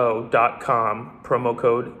 promo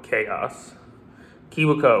code CHAOS.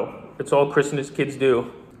 KiwiCo, it's all Chris and his kids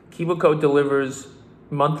do. KiwiCo delivers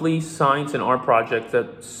monthly science and art projects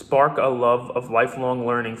that spark a love of lifelong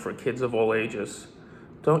learning for kids of all ages.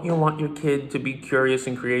 Don't you want your kid to be curious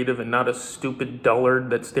and creative and not a stupid dullard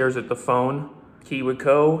that stares at the phone?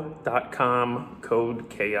 KiwiCo.com, code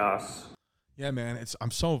CHAOS. Yeah, man.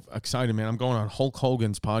 I'm so excited, man. I'm going on Hulk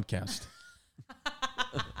Hogan's podcast.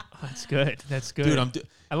 That's good. That's good. Dude,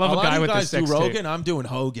 I love a guy with the sex do tape. Rogan. I'm doing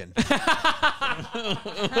Hogan.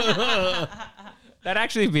 That'd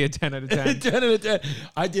actually be a 10 out of 10. 10 out of 10.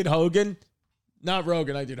 I did Hogan. Not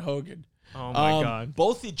Rogan. I did Hogan. Oh, my God.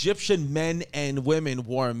 Both Egyptian men and women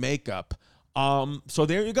wore makeup. So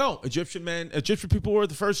there you go. Egyptian people were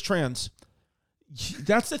the first trans.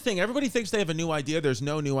 That's the thing. Everybody thinks they have a new idea. There's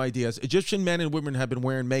no new ideas. Egyptian men and women have been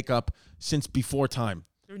wearing makeup since before time.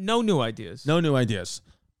 There are no new ideas. No new ideas.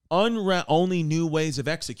 Only new ways of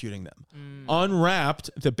executing them. Unwrapped,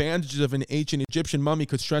 the bandages of an ancient Egyptian mummy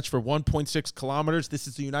could stretch for 1.6 kilometers. This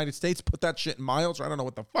is the United States. Put that shit in miles. I don't know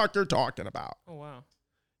what the fuck you're talking about. Oh, wow.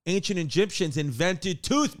 Ancient Egyptians invented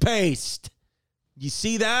toothpaste. You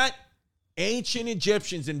see that? Ancient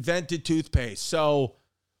Egyptians invented toothpaste. So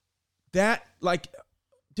that,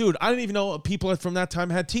 dude, I didn't even know people from that time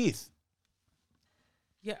had teeth.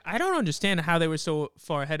 Yeah, I don't understand how they were so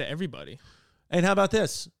far ahead of everybody. And how about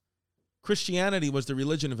this? Christianity was the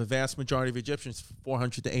religion of a vast majority of Egyptians,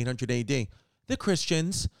 400 to 800 AD. The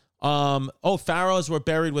Christians. Pharaohs were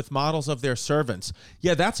buried with models of their servants.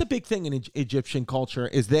 Yeah, that's a big thing in Egyptian culture,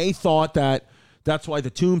 is they thought that's why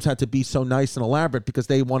the tombs had to be so nice and elaborate, because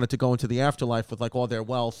they wanted to go into the afterlife with all their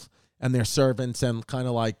wealth and their servants, and kind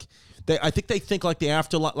of I think they think the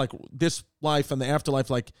afterlife, this life and the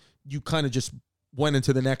afterlife, you kind of just went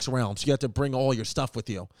into the next realm. So you had to bring all your stuff with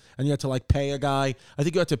you, and you had to pay a guy. I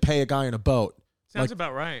think you had to pay a guy in a boat. Sounds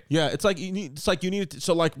about right. Yeah, it's you need to,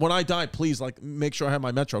 so when I die, please make sure I have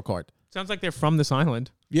my Metro card. Sounds like they're from this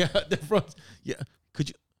island. Yeah, they're from. Yeah,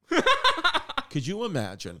 could you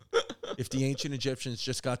imagine if the ancient Egyptians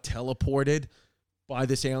just got teleported by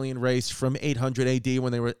this alien race from 800 AD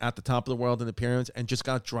when they were at the top of the world in the pyramids and just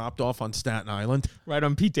got dropped off on Staten Island? Right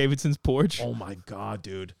on Pete Davidson's porch. Oh my God,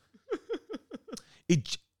 dude.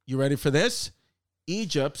 You ready for this?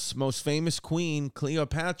 Egypt's most famous queen,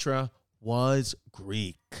 Cleopatra, was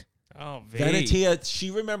Greek. Oh, Venetia, she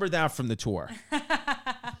remembered that from the tour.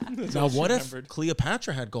 Now, what if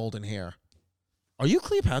Cleopatra had golden hair? Are you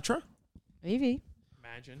Cleopatra? Maybe.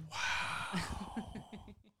 Imagine. Wow.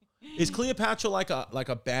 Is Cleopatra like a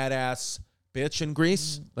badass bitch in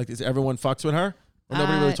Greece? Is everyone fucks with her? Or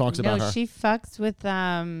nobody really talks about her? No, she fucks with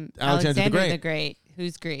Alexander the Great,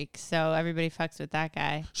 who's Greek. So everybody fucks with that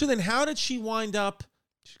guy. So then how did she wind up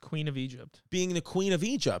She's Queen of Egypt, being the Queen of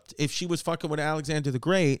Egypt if she was fucking with Alexander the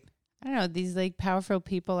Great? I don't know. These powerful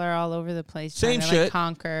people are all over the place. Same trying to, shit.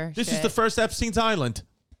 Conquer. This shit. is the first Epstein's Island.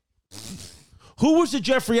 Who was the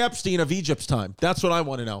Jeffrey Epstein of Egypt's time? That's what I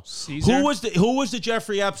want to know. Caesar? Who was the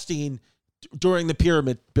Jeffrey Epstein during the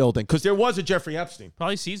pyramid building? Because there was a Jeffrey Epstein.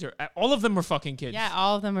 Probably Caesar. All of them were fucking kids. Yeah,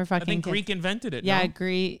 all of them were fucking I think kids. Greek invented it. Yeah, no?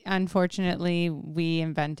 Greek. Unfortunately, we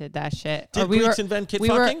invented that shit. Did Greeks invent kid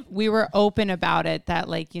fucking? We were open about it. That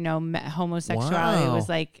homosexuality Wow. was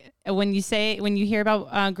when you hear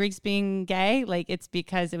about Greeks being gay, it's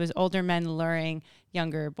because it was older men luring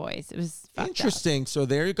younger boys. It was fucked Interesting. So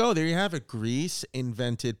there you go. There you have it. Greece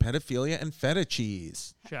invented pedophilia and feta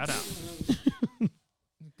cheese. Shout out.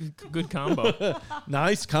 Good combo.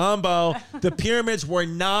 Nice combo. The pyramids were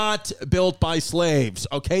not built by slaves.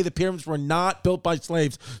 Okay, the pyramids were not built by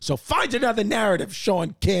slaves. So find another narrative,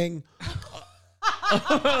 Sean King.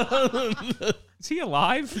 Is he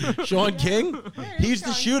alive? Sean King? He's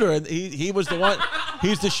the shooter, and he was the one.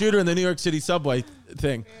 He's the shooter in the New York City subway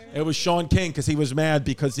thing. It was Sean King because he was mad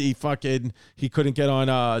because he couldn't get on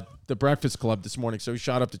the Breakfast Club this morning, so he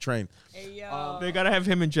shot up the train. They gotta have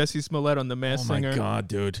him and Jesse Smollett on The Masked Singer. Oh my God,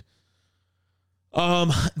 dude.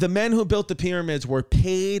 The men who built the pyramids were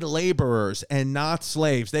paid laborers and not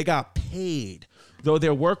slaves. They got paid. Though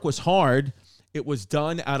their work was hard, it was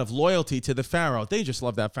done out of loyalty to the pharaoh. They just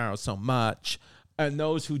loved that pharaoh so much. and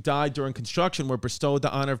those who died during construction were bestowed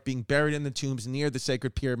the honor of being buried in the tombs near the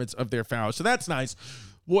sacred pyramids of their pharaohs. So that's nice.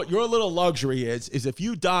 What your little luxury is if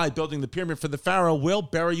you die building the pyramid for the pharaoh, we'll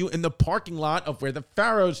bury you in the parking lot of where the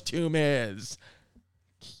pharaoh's tomb is.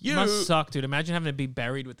 Cute. Must suck, dude. Imagine having to be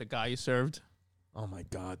buried with the guy you served. Oh my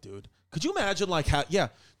God, dude. Could you imagine like how,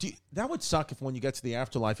 that would suck if when you get to the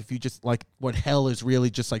afterlife, if you just like what hell is really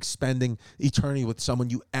just like spending eternity with someone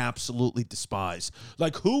you absolutely despise.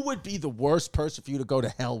 Like who would be the worst person for you to go to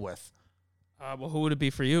hell with? Well, who would it be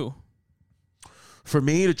for you? For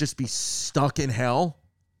me to just be stuck in hell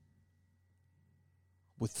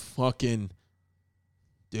with fucking,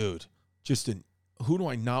 dude, who do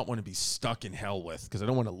I not want to be stuck in hell with? Because I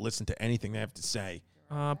don't want to listen to anything they have to say.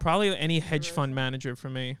 Probably any hedge fund manager for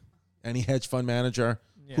me. Any hedge fund manager?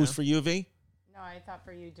 Yeah. Who's for you, V? No, I thought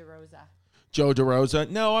for you, DeRosa. Joe DeRosa?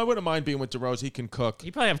 No, I wouldn't mind being with DeRosa. He can cook.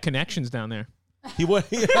 You probably have connections down there. He would.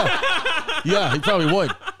 Yeah, yeah, he probably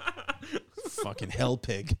would. Fucking hell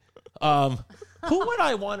pig. Who would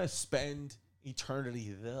I want to spend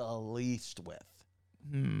eternity the least with?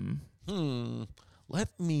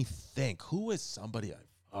 Let me think. Who is somebody I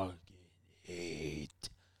fucking hate?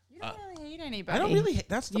 You don't really hate anybody. I don't really hate.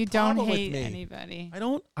 That's the You don't problem hate with me. anybody.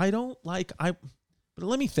 I don't like. But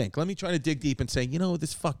let me think. Let me try to dig deep and say,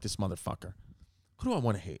 fuck this motherfucker. Who do I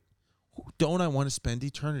want to hate? Who don't I want to spend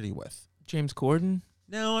eternity with? James Corden.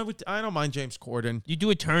 No, I don't mind James Corden. You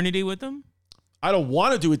do eternity with him? I don't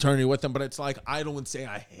want to do eternity with him, but it's like I don't say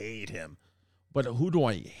I hate him. But who do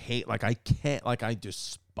I hate? Like I can't. Like I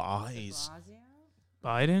despise.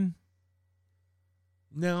 Biden.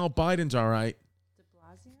 No, Biden's all right.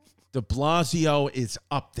 De Blasio is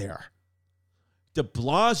up there. De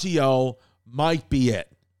Blasio might be it.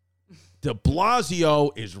 De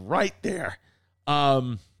Blasio is right there.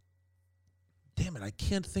 Damn it, I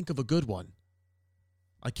can't think of a good one.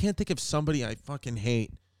 I can't think of somebody I fucking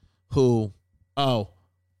hate who.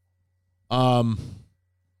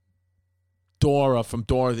 Dora from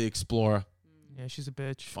Dora the Explorer. Yeah, she's a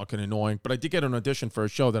bitch. Fucking annoying. But I did get an audition for a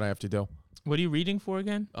show that I have to do. What are you reading for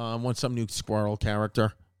again? I want some new squirrel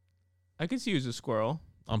character. I could see you as a squirrel.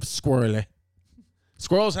 I'm squirrely.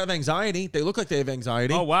 Squirrels have anxiety. They look like they have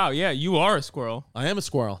anxiety. Oh, wow. Yeah, you are a squirrel. I am a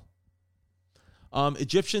squirrel.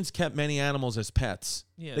 Egyptians kept many animals as pets.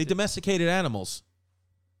 Yeah, they domesticated animals.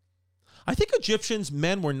 I think Egyptians,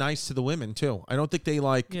 men were nice to the women, too. I don't think they,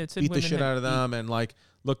 beat the shit out of them and,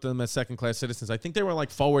 looked at them as second-class citizens. I think they were,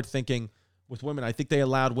 forward-thinking with women. I think they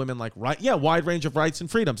allowed women, wide range of rights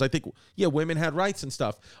and freedoms. I think, women had rights and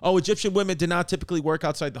stuff. Oh, Egyptian women did not typically work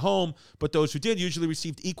outside the home, but those who did usually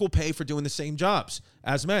received equal pay for doing the same jobs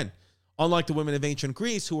as men, unlike the women of ancient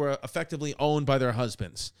Greece who were effectively owned by their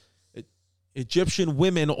husbands. Egyptian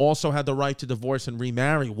women also had the right to divorce and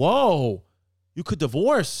remarry. Whoa! You could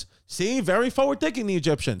divorce. See, very forward-thinking, the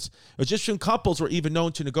Egyptians. Egyptian couples were even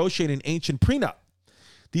known to negotiate an ancient prenup.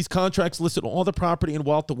 These contracts listed all the property and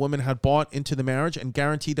wealth the woman had bought into the marriage and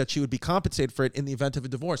guaranteed that she would be compensated for it in the event of a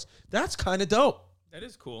divorce. That's kind of dope. That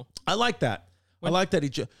is cool. I like that. I like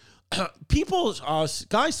that. People,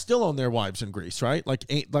 guys still own their wives in Greece, right? Like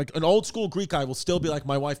an old school Greek guy will still be like,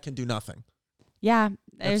 my wife can do nothing. Yeah.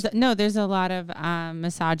 There's a lot of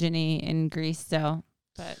misogyny in Greece still.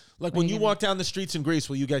 But like when you walk down the streets in Greece,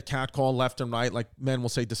 will you get catcalled left and right? Like men will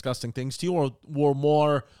say disgusting things to you, or will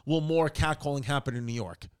more catcalling happen in New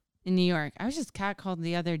York? In New York, I was just catcalled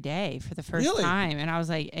the other day for the first time, and I was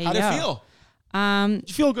like, hey, "How did it feel? Did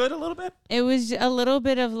you feel good a little bit?" It was a little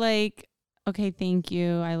bit of like, okay, thank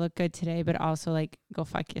you, I look good today, but also like, go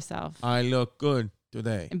fuck yourself. I look good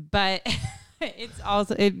today, but.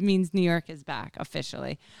 It means New York is back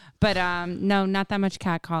officially, but no, not that much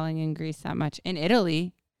catcalling in Greece. That much in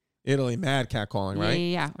Italy, mad catcalling, right?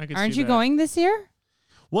 Yeah. Aren't you going this year?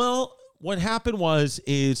 Well, what happened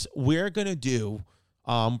is we're gonna do,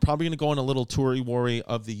 probably gonna go on a little toury worry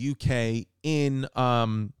of the UK in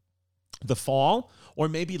the fall, or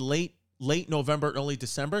maybe late November, early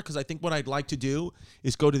December, because I think what I'd like to do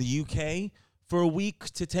is go to the UK for a week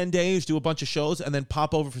to 10 days, do a bunch of shows, and then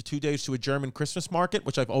pop over for 2 days to a German Christmas market,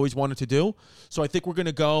 which I've always wanted to do. So I think we're going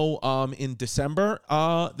to go in December,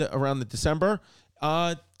 around the December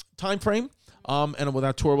time frame. And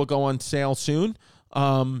that tour will go on sale soon.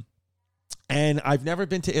 And I've never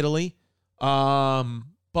been to Italy,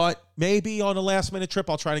 but maybe on a last-minute trip,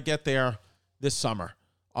 I'll try to get there this summer.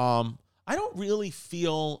 I don't really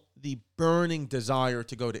feel the burning desire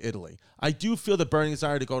to go to Italy. I do feel the burning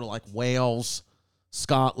desire to go to Wales,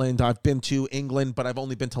 Scotland. I've been to England, but I've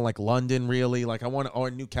only been to London really.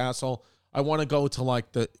 Or Newcastle. I want to go to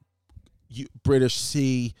the British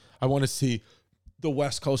Sea. I want to see the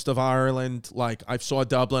west coast of Ireland. I saw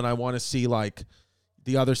Dublin. I want to see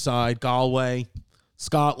the other side, Galway,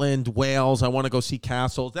 Scotland, Wales. I want to go see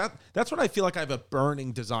castles. That's what I feel like I have a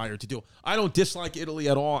burning desire to do. I don't dislike Italy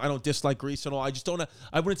at all. I don't dislike Greece at all. I just don't.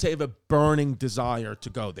 I wouldn't say I have a burning desire to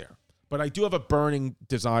go there, but I do have a burning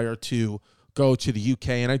desire to go to the UK,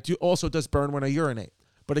 and I do also does burn when I urinate.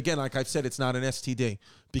 But again, like I've said, it's not an STD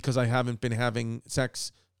because I haven't been having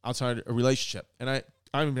sex outside a relationship, and I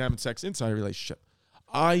haven't been having sex inside a relationship.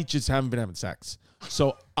 I just haven't been having sex,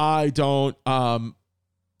 so I don't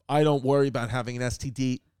worry about having an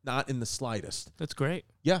STD, not in the slightest. That's great.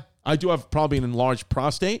 Yeah, I do have probably an enlarged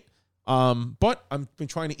prostate, but I've been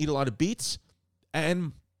trying to eat a lot of beets,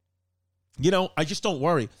 and, I just don't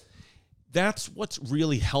worry. That's what's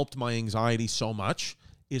really helped my anxiety so much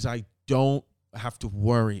is I don't have to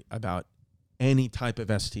worry about any type of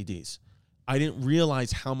STDs. I didn't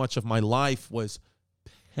realize how much of my life was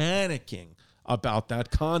panicking about that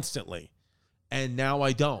constantly. And now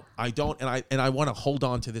I don't, and I want to hold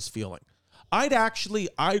on to this feeling. I'd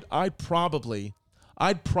probably,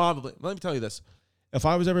 let me tell you this. If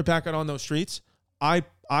I was ever back out on those streets, I'd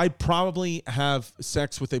probably have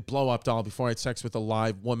sex with a blow-up doll before I had sex with a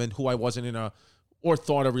live woman who I wasn't in or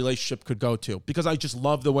thought a relationship could go to, because I just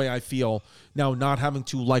love the way I feel now, not having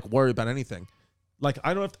to worry about anything.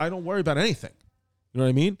 I don't worry about anything. You know what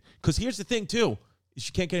I mean? Because here's the thing too, is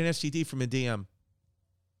you can't get an STD from a DM.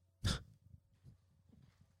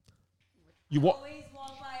 You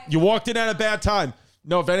walked in at a bad time.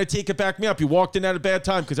 No, Vanity could back me up. You walked in at a bad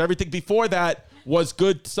time because everything before that was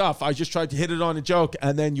good stuff. I just tried to hit it on a joke,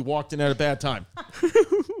 and then you walked in at a bad time.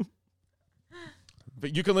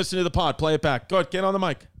 But you can listen to the pod. Play it back. Go ahead. Get on the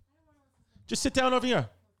mic. Just sit down over here.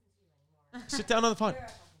 Sit down on the pod.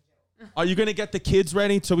 Are you going to get the kids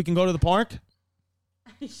ready so we can go to the park?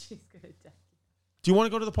 She's gonna die. Do you want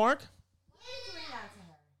to go to the park?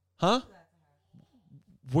 Huh?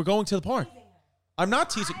 We're going to the park. I'm not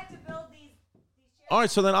teasing. All right,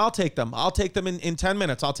 so then I'll take them. I'll take them in 10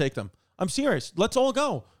 minutes. I'll take them. I'm serious. Let's all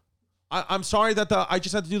go. I'm sorry that I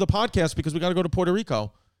just had to do the podcast because we got to go to Puerto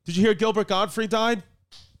Rico. Did you hear Gilbert Godfrey died?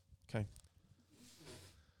 Okay.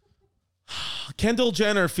 Kendall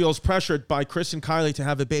Jenner feels pressured by Kris and Kylie to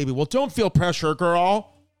have a baby. Well, don't feel pressure,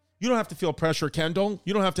 girl. You don't have to feel pressure, Kendall.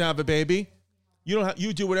 You don't have to have a baby.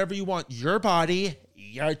 You do whatever you want. Your body,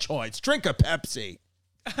 your choice. Drink a Pepsi.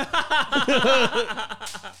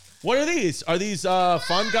 What are these? Are these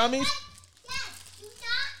fun gummies? Yes, do not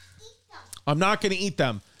eat them. I'm not going to eat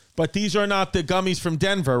them. But these are not the gummies from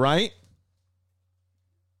Denver, right?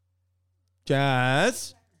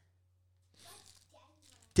 Jazz?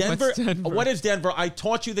 Denver? What's Denver? What is Denver? I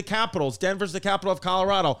taught you the capitals. Denver's the capital of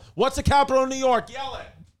Colorado. What's the capital of New York? Yell it.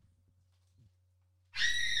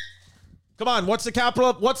 Come on, what's the capital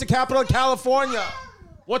of California?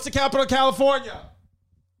 What's the capital of California?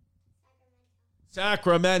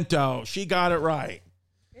 Sacramento. She got it right.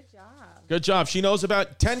 Good job. Good job. She knows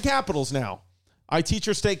about 10 capitals now. I teach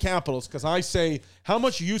her state capitals because I say, how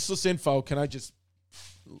much useless info can I just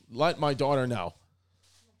let my daughter know?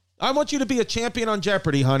 I want you to be a champion on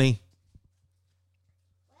Jeopardy, honey.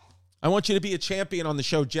 I want you to be a champion on the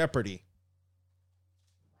show Jeopardy.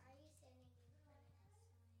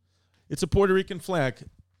 It's a Puerto Rican flag.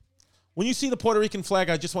 When you see the Puerto Rican flag,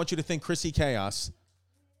 I just want you to think Chrissy Chaos.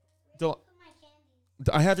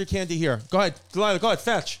 I have your candy here. Go ahead. Delilah, go ahead.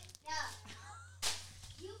 Fetch.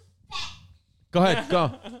 You fat. Go ahead.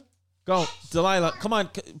 Go. Go. Delilah, come on.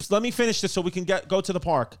 Let me finish this so we can go to the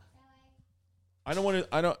park. I don't want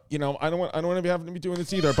to be having to be doing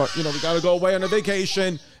this either, but we got to go away on a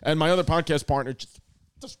vacation, and my other podcast partner just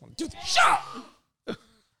want to do this. Shut up. Ew.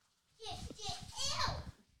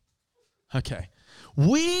 Okay.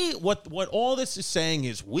 What all this is saying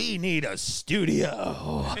is we need a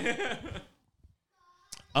studio.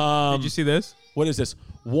 Did you see this? What is this?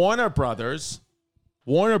 Warner Bros.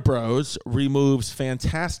 removes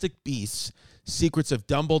Fantastic Beasts: Secrets of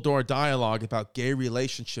Dumbledore dialogue about gay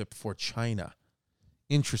relationship for China.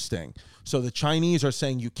 Interesting. So the Chinese are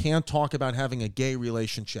saying you can't talk about having a gay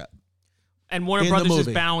relationship. And Warner In the Brothers is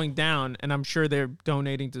movie. bowing down, and I'm sure they're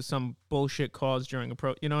donating to some bullshit cause during a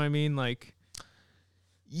you know what I mean? Like,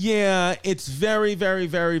 Yeah, it's very, very,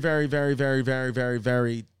 very, very, very, very, very, very,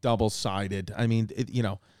 very double-sided. I mean,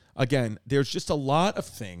 again, there's just a lot of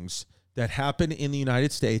things that happen in the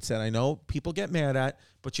United States that I know people get mad at,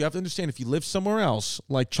 but you have to understand if you live somewhere else,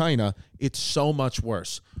 like China, it's so much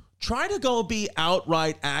worse. Try to go be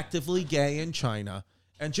outright actively gay in China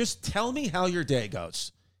and just tell me how your day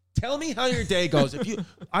goes. Tell me how your day goes.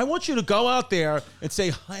 I want you to go out there and say,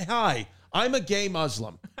 hi, I'm a gay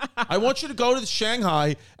Muslim. I want you to go to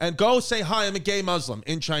Shanghai and go say, hi, I'm a gay Muslim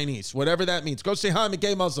in Chinese, whatever that means. Go say, hi, I'm a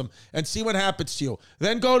gay Muslim and see what happens to you.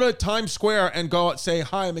 Then go to Times Square and go say,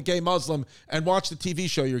 hi, I'm a gay Muslim and watch the TV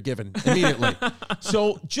show you're given immediately.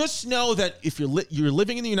 So just know that if you're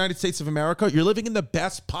living in the United States of America, you're living in the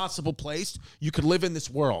best possible place you could live in this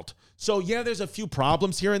world. So yeah, there's a few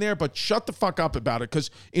problems here and there, but shut the fuck up about it. Because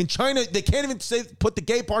in China, they can't even put the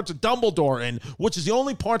gay parts of Dumbledore in, which is the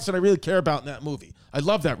only parts that I really care about in that movie. I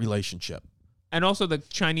love that relationship. And also the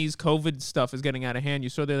Chinese COVID stuff is getting out of hand. You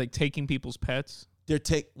saw they're like taking people's pets.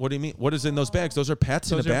 What do you mean? What is in those bags? Those are pets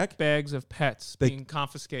Those in a are bag? bags of pets being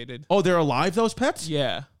confiscated. Oh, they're alive, those pets?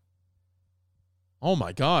 Yeah. Oh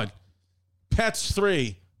my God. Pets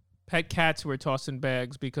 3. Pet cats were tossed in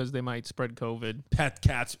bags because they might spread COVID. Pet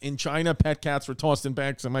cats. In China, pet cats were tossed in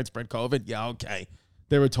bags that might spread COVID. Yeah, okay.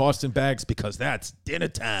 They were tossed in bags because that's dinner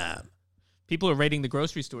time. People are raiding the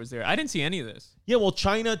grocery stores there. I didn't see any of this. Yeah, well,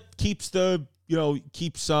 China keeps the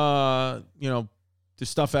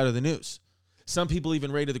stuff out of the news. Some people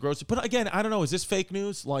even raided the grocery. But again, I don't know. Is this fake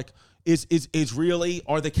news? Like, are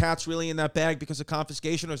the cats really in that bag because of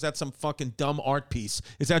confiscation, or is that some fucking dumb art piece?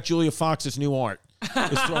 Is that Julia Fox's new art?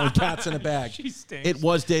 Is throwing cats in a bag. She stinks. It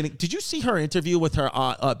was dating. Did you see her interview with her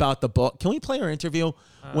about the book? Can we play her interview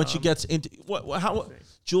when she gets into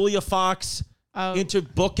Julia Fox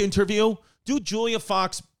book interview? Do Julia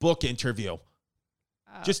Fox book interview.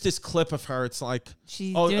 Just this clip of her. It's like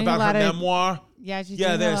she's doing about a lot her of memoir. Yeah, she's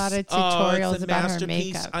doing a lot of tutorials it's a about her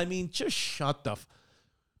masterpiece. makeup. I mean, just shut the.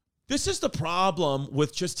 This is the problem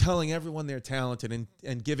with just telling everyone they're talented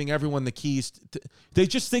and giving everyone the keys. They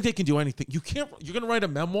just think they can do anything. You can't. You're going to write a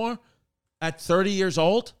memoir at 30 years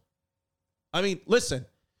old? I mean, listen.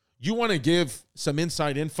 You want to give some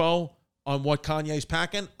inside info on what Kanye's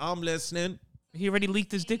packing? I'm listening. He already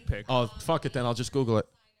leaked his dick pic. Oh, fuck it then. I'll just Google it.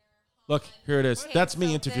 Look, here it is. That's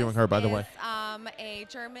me interviewing her, by the way. A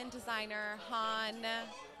German designer, Han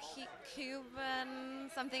Cuban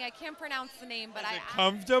something. I can't pronounce the name, but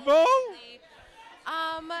comfortable?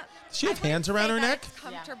 Does she have hands around her neck? It's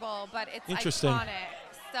comfortable, but it's Interesting. iconic.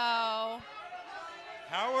 So,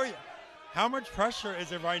 How much pressure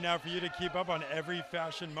is it right now for you to keep up on every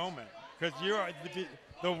fashion moment? Because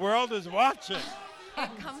the world is watching.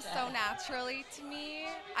 it comes so naturally to me.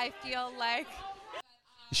 I feel like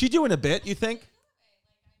Is she doing a bit, you think?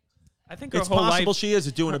 I think her It's whole possible life, she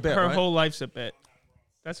is doing a bit, Her right? whole life's a bit.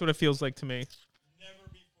 That's what it feels like to me.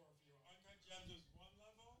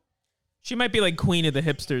 She might be like queen of the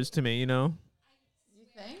hipsters to me, you know? You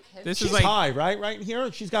think? This She's is like high, right? Right in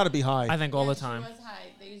here? She's got to be high. I think all the time. She was high.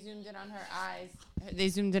 They zoomed in on her eyes. They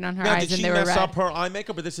zoomed in on her Now, eyes did and she they were mess red. up her eye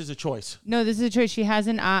makeup, or this is a choice? No, this is a choice. She has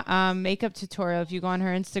an makeup tutorial. If you go on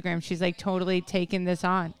her Instagram, she's like totally taking this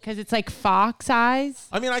on because it's like fox eyes.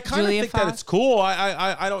 I mean, I kind of Julia think that Fox? it's cool.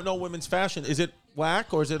 I don't know women's fashion. Is it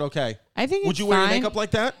whack or is it okay? I think Would it's you wear your fine. makeup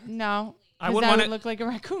like that? No, I 'cause wouldn't that want would it- look like a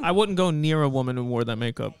raccoon. I wouldn't go near a woman who wore that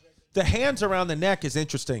makeup. The hands around the neck is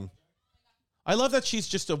interesting. I love that she's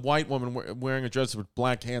just a white woman wearing a dress with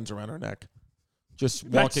black hands around her neck. Just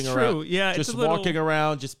That's walking true. around. Yeah, it's just a little- walking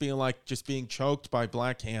around, just being choked by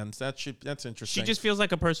black hands. That's interesting. She just feels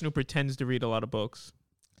like a person who pretends to read a lot of books.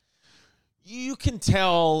 You can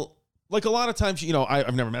tell, like a lot of times,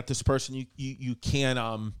 I've never met this person. You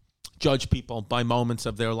can judge people by moments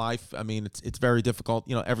of their life. I mean, it's very difficult.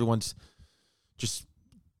 Everyone's just,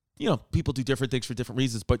 people do different things for different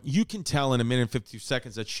reasons, but you can tell in a minute and 52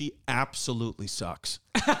 seconds that she absolutely sucks.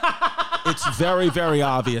 It's very, very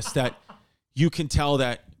obvious that you can tell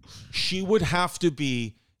that she would have to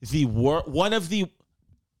be she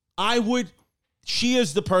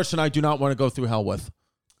is the person I do not want to go through hell with.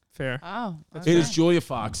 Fair. Oh, It is Julia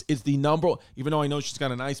Fox. It's the number, even though I know she's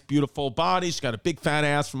got a nice, beautiful body. She's got a big fat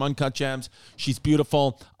ass from Uncut Gems. She's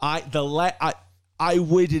beautiful. I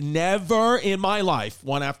would never in my life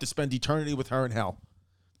want to have to spend eternity with her in hell.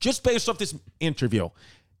 Just based off this interview.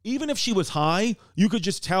 Even if she was high, you could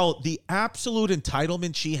just tell the absolute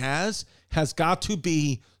entitlement she has got to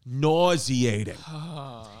be nauseating.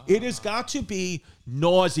 It has got to be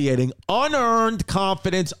nauseating. Unearned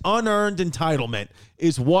confidence, unearned entitlement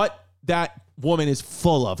is what that woman is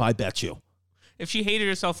full of, I bet you. If she hated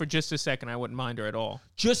herself for just a second, I wouldn't mind her at all.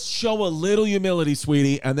 Just show a little humility,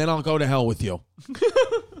 sweetie, and then I'll go to hell with you.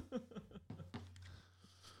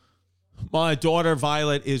 My daughter,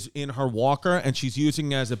 Violet, is in her walker, and she's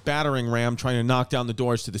using it as a battering ram, trying to knock down the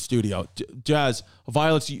doors to the studio. Jazz,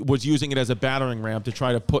 Violet was using it as a battering ram to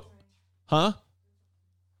try to put... Huh?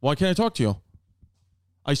 Why can't I talk to you?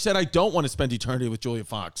 I said I don't want to spend eternity with Julia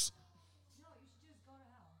Fox.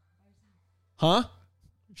 Huh?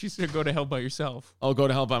 She said go to hell by yourself. I'll go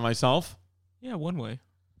to hell by myself? Yeah, one way.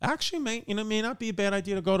 Actually, may not be a bad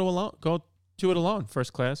idea to go to it alone.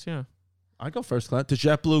 First class, yeah. I'd go first class. Does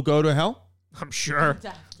JetBlue go to hell? I'm sure.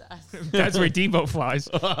 That's where Debo flies.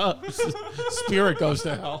 Spirit goes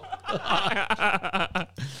to hell.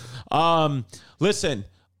 Listen,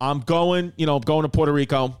 I'm going to Puerto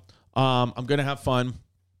Rico. I'm going to have fun.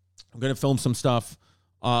 I'm going to film some stuff.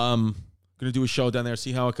 Going to do a show down there,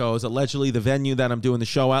 see how it goes. Allegedly, the venue that I'm doing the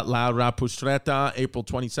show at, La Rapustreta, April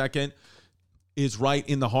 22nd, is right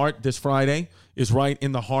in the heart, this Friday, is right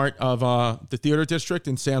in the heart of the theater district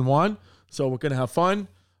in San Juan. So we're going to have fun.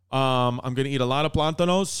 I'm going to eat a lot of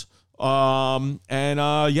plantanos.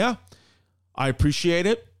 Yeah, I appreciate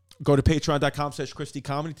it. Go to patreon.com/Christy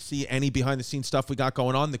Comedy to see any behind-the-scenes stuff we got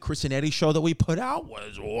going on. The Chris and Eddie show that we put out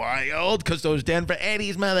was wild because those Denver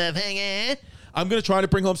Eddies, motherfucker. I'm going to try to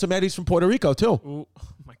bring home some Eddies from Puerto Rico, too. Ooh, oh,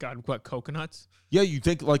 my God. What, coconuts? Yeah, you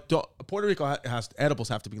think, like, Puerto Rico edibles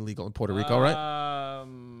have to be legal in Puerto Rico, right?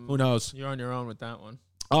 Who knows? You're on your own with that one.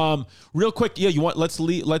 Real quick, yeah, let's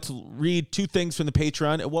read two things from the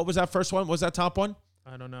Patreon. What was that first one? What was that top one?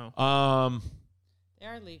 I don't know. They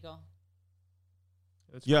are legal.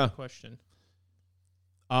 That's yeah. a good question.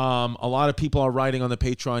 A lot of people are writing on the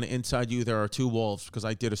Patreon, inside you there are two wolves, because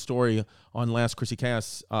I did a story on last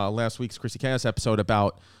week's Chrissy Chaos episode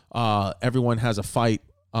about everyone has a fight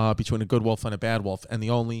between a good wolf and a bad wolf, and the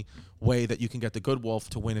only way that you can get the good wolf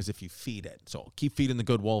to win is if you feed it. So keep feeding the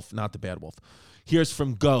good wolf, not the bad wolf. Here's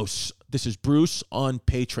from Ghosts. This is Bruce on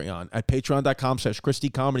Patreon at patreon.com/Christy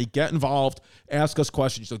Comedy. Get involved. Ask us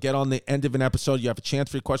questions. You'll get on the end of an episode. You have a chance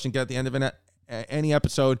for your question. Get at the end of any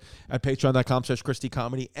episode at patreon.com/Christy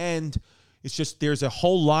Comedy. And it's just, there's a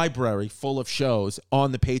whole library full of shows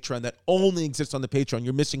on the Patreon that only exists on the Patreon.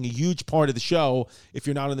 You're missing a huge part of the show if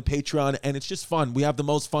you're not on the Patreon, and it's just fun. We have the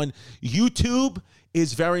most fun. YouTube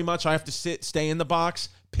is very much, I have to stay in the box.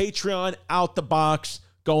 Patreon, out the box,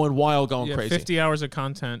 going wild, going crazy. 50 hours of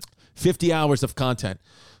content. 50 hours of content.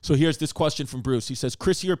 So here's this question from Bruce. He says,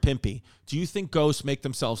 Chrissy or Pimpy, do you think ghosts make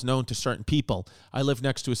themselves known to certain people? I live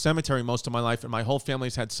next to a cemetery most of my life, and my whole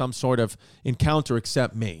family's had some sort of encounter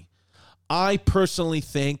except me. I personally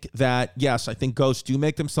think that, yes, I think ghosts do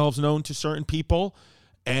make themselves known to certain people.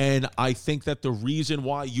 And I think that the reason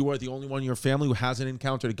why you are the only one in your family who hasn't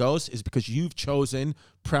encountered a ghost is because you've chosen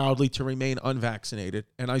proudly to remain unvaccinated.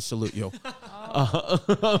 And I salute you.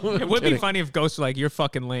 It would be funny if ghosts were like, you're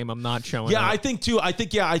fucking lame, I'm not showing up. I think too. I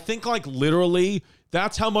think like literally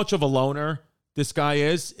that's how much of a loner this guy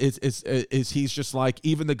is he's just like,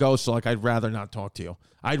 even the ghosts are like, I'd rather not talk to you.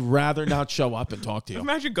 I'd rather not show up and talk to you.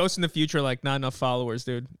 Imagine ghosts in the future, like, not enough followers,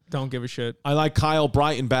 dude. Don't give a shit. I like Kyle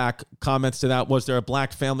Breitenbach comments to that. Was there a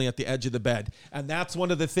black family at the edge of the bed? And that's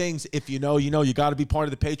one of the things, if you know, you got to be part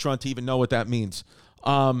of the Patreon to even know what that means.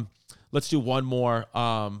 Let's do one more.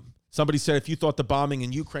 Somebody said, if you thought the bombing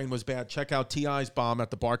in Ukraine was bad, check out T.I.'s bomb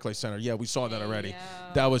at the Barclays Center. Yeah, we saw that already.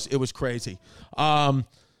 Yeah. It was crazy. What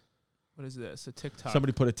is this? A TikTok?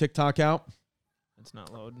 Somebody put a TikTok out. It's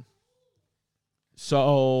not loading.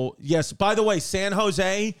 So, yes, by the way, San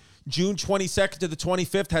Jose, June 22nd to the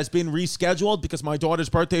 25th has been rescheduled because my daughter's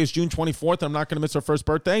birthday is June 24th. And I'm not going to miss her first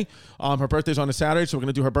birthday. Her birthday's on a Saturday, so we're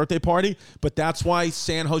going to do her birthday party. But that's why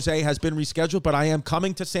San Jose has been rescheduled. But I am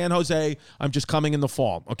coming to San Jose. I'm just coming in the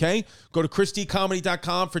fall, okay? Go to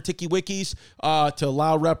ChristyComedy.com for Tiki Wikis to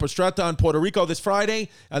La Rapustreta in Puerto Rico this Friday.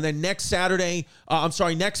 And then next Friday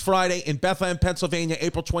in Bethlehem, Pennsylvania,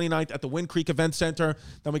 April 29th at the Wind Creek Event Center.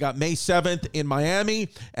 Then we got May 7th in Miami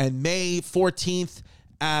and May 14th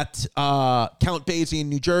at Count Basie in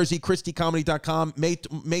New Jersey, ChristyComedy.com, May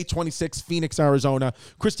 26th, Phoenix, Arizona,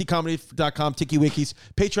 ChristyComedy.com, Tiki Wikis,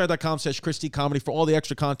 Patreon.com/ChristyComedy for all the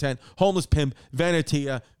extra content. Homeless Pimp,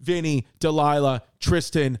 Venetia, Vinny, Delilah,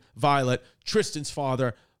 Tristan, Violet, Tristan's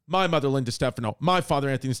father, my mother, Linda Stefano, my father,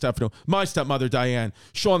 Anthony Stefano, my stepmother, Diane,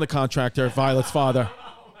 Sean the Contractor, Violet's father.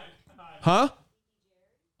 Huh?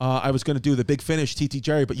 I was going to do the big finish, TT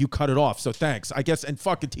Jerry, but you cut it off, so thanks. I guess, and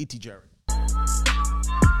fucking TT Jerry.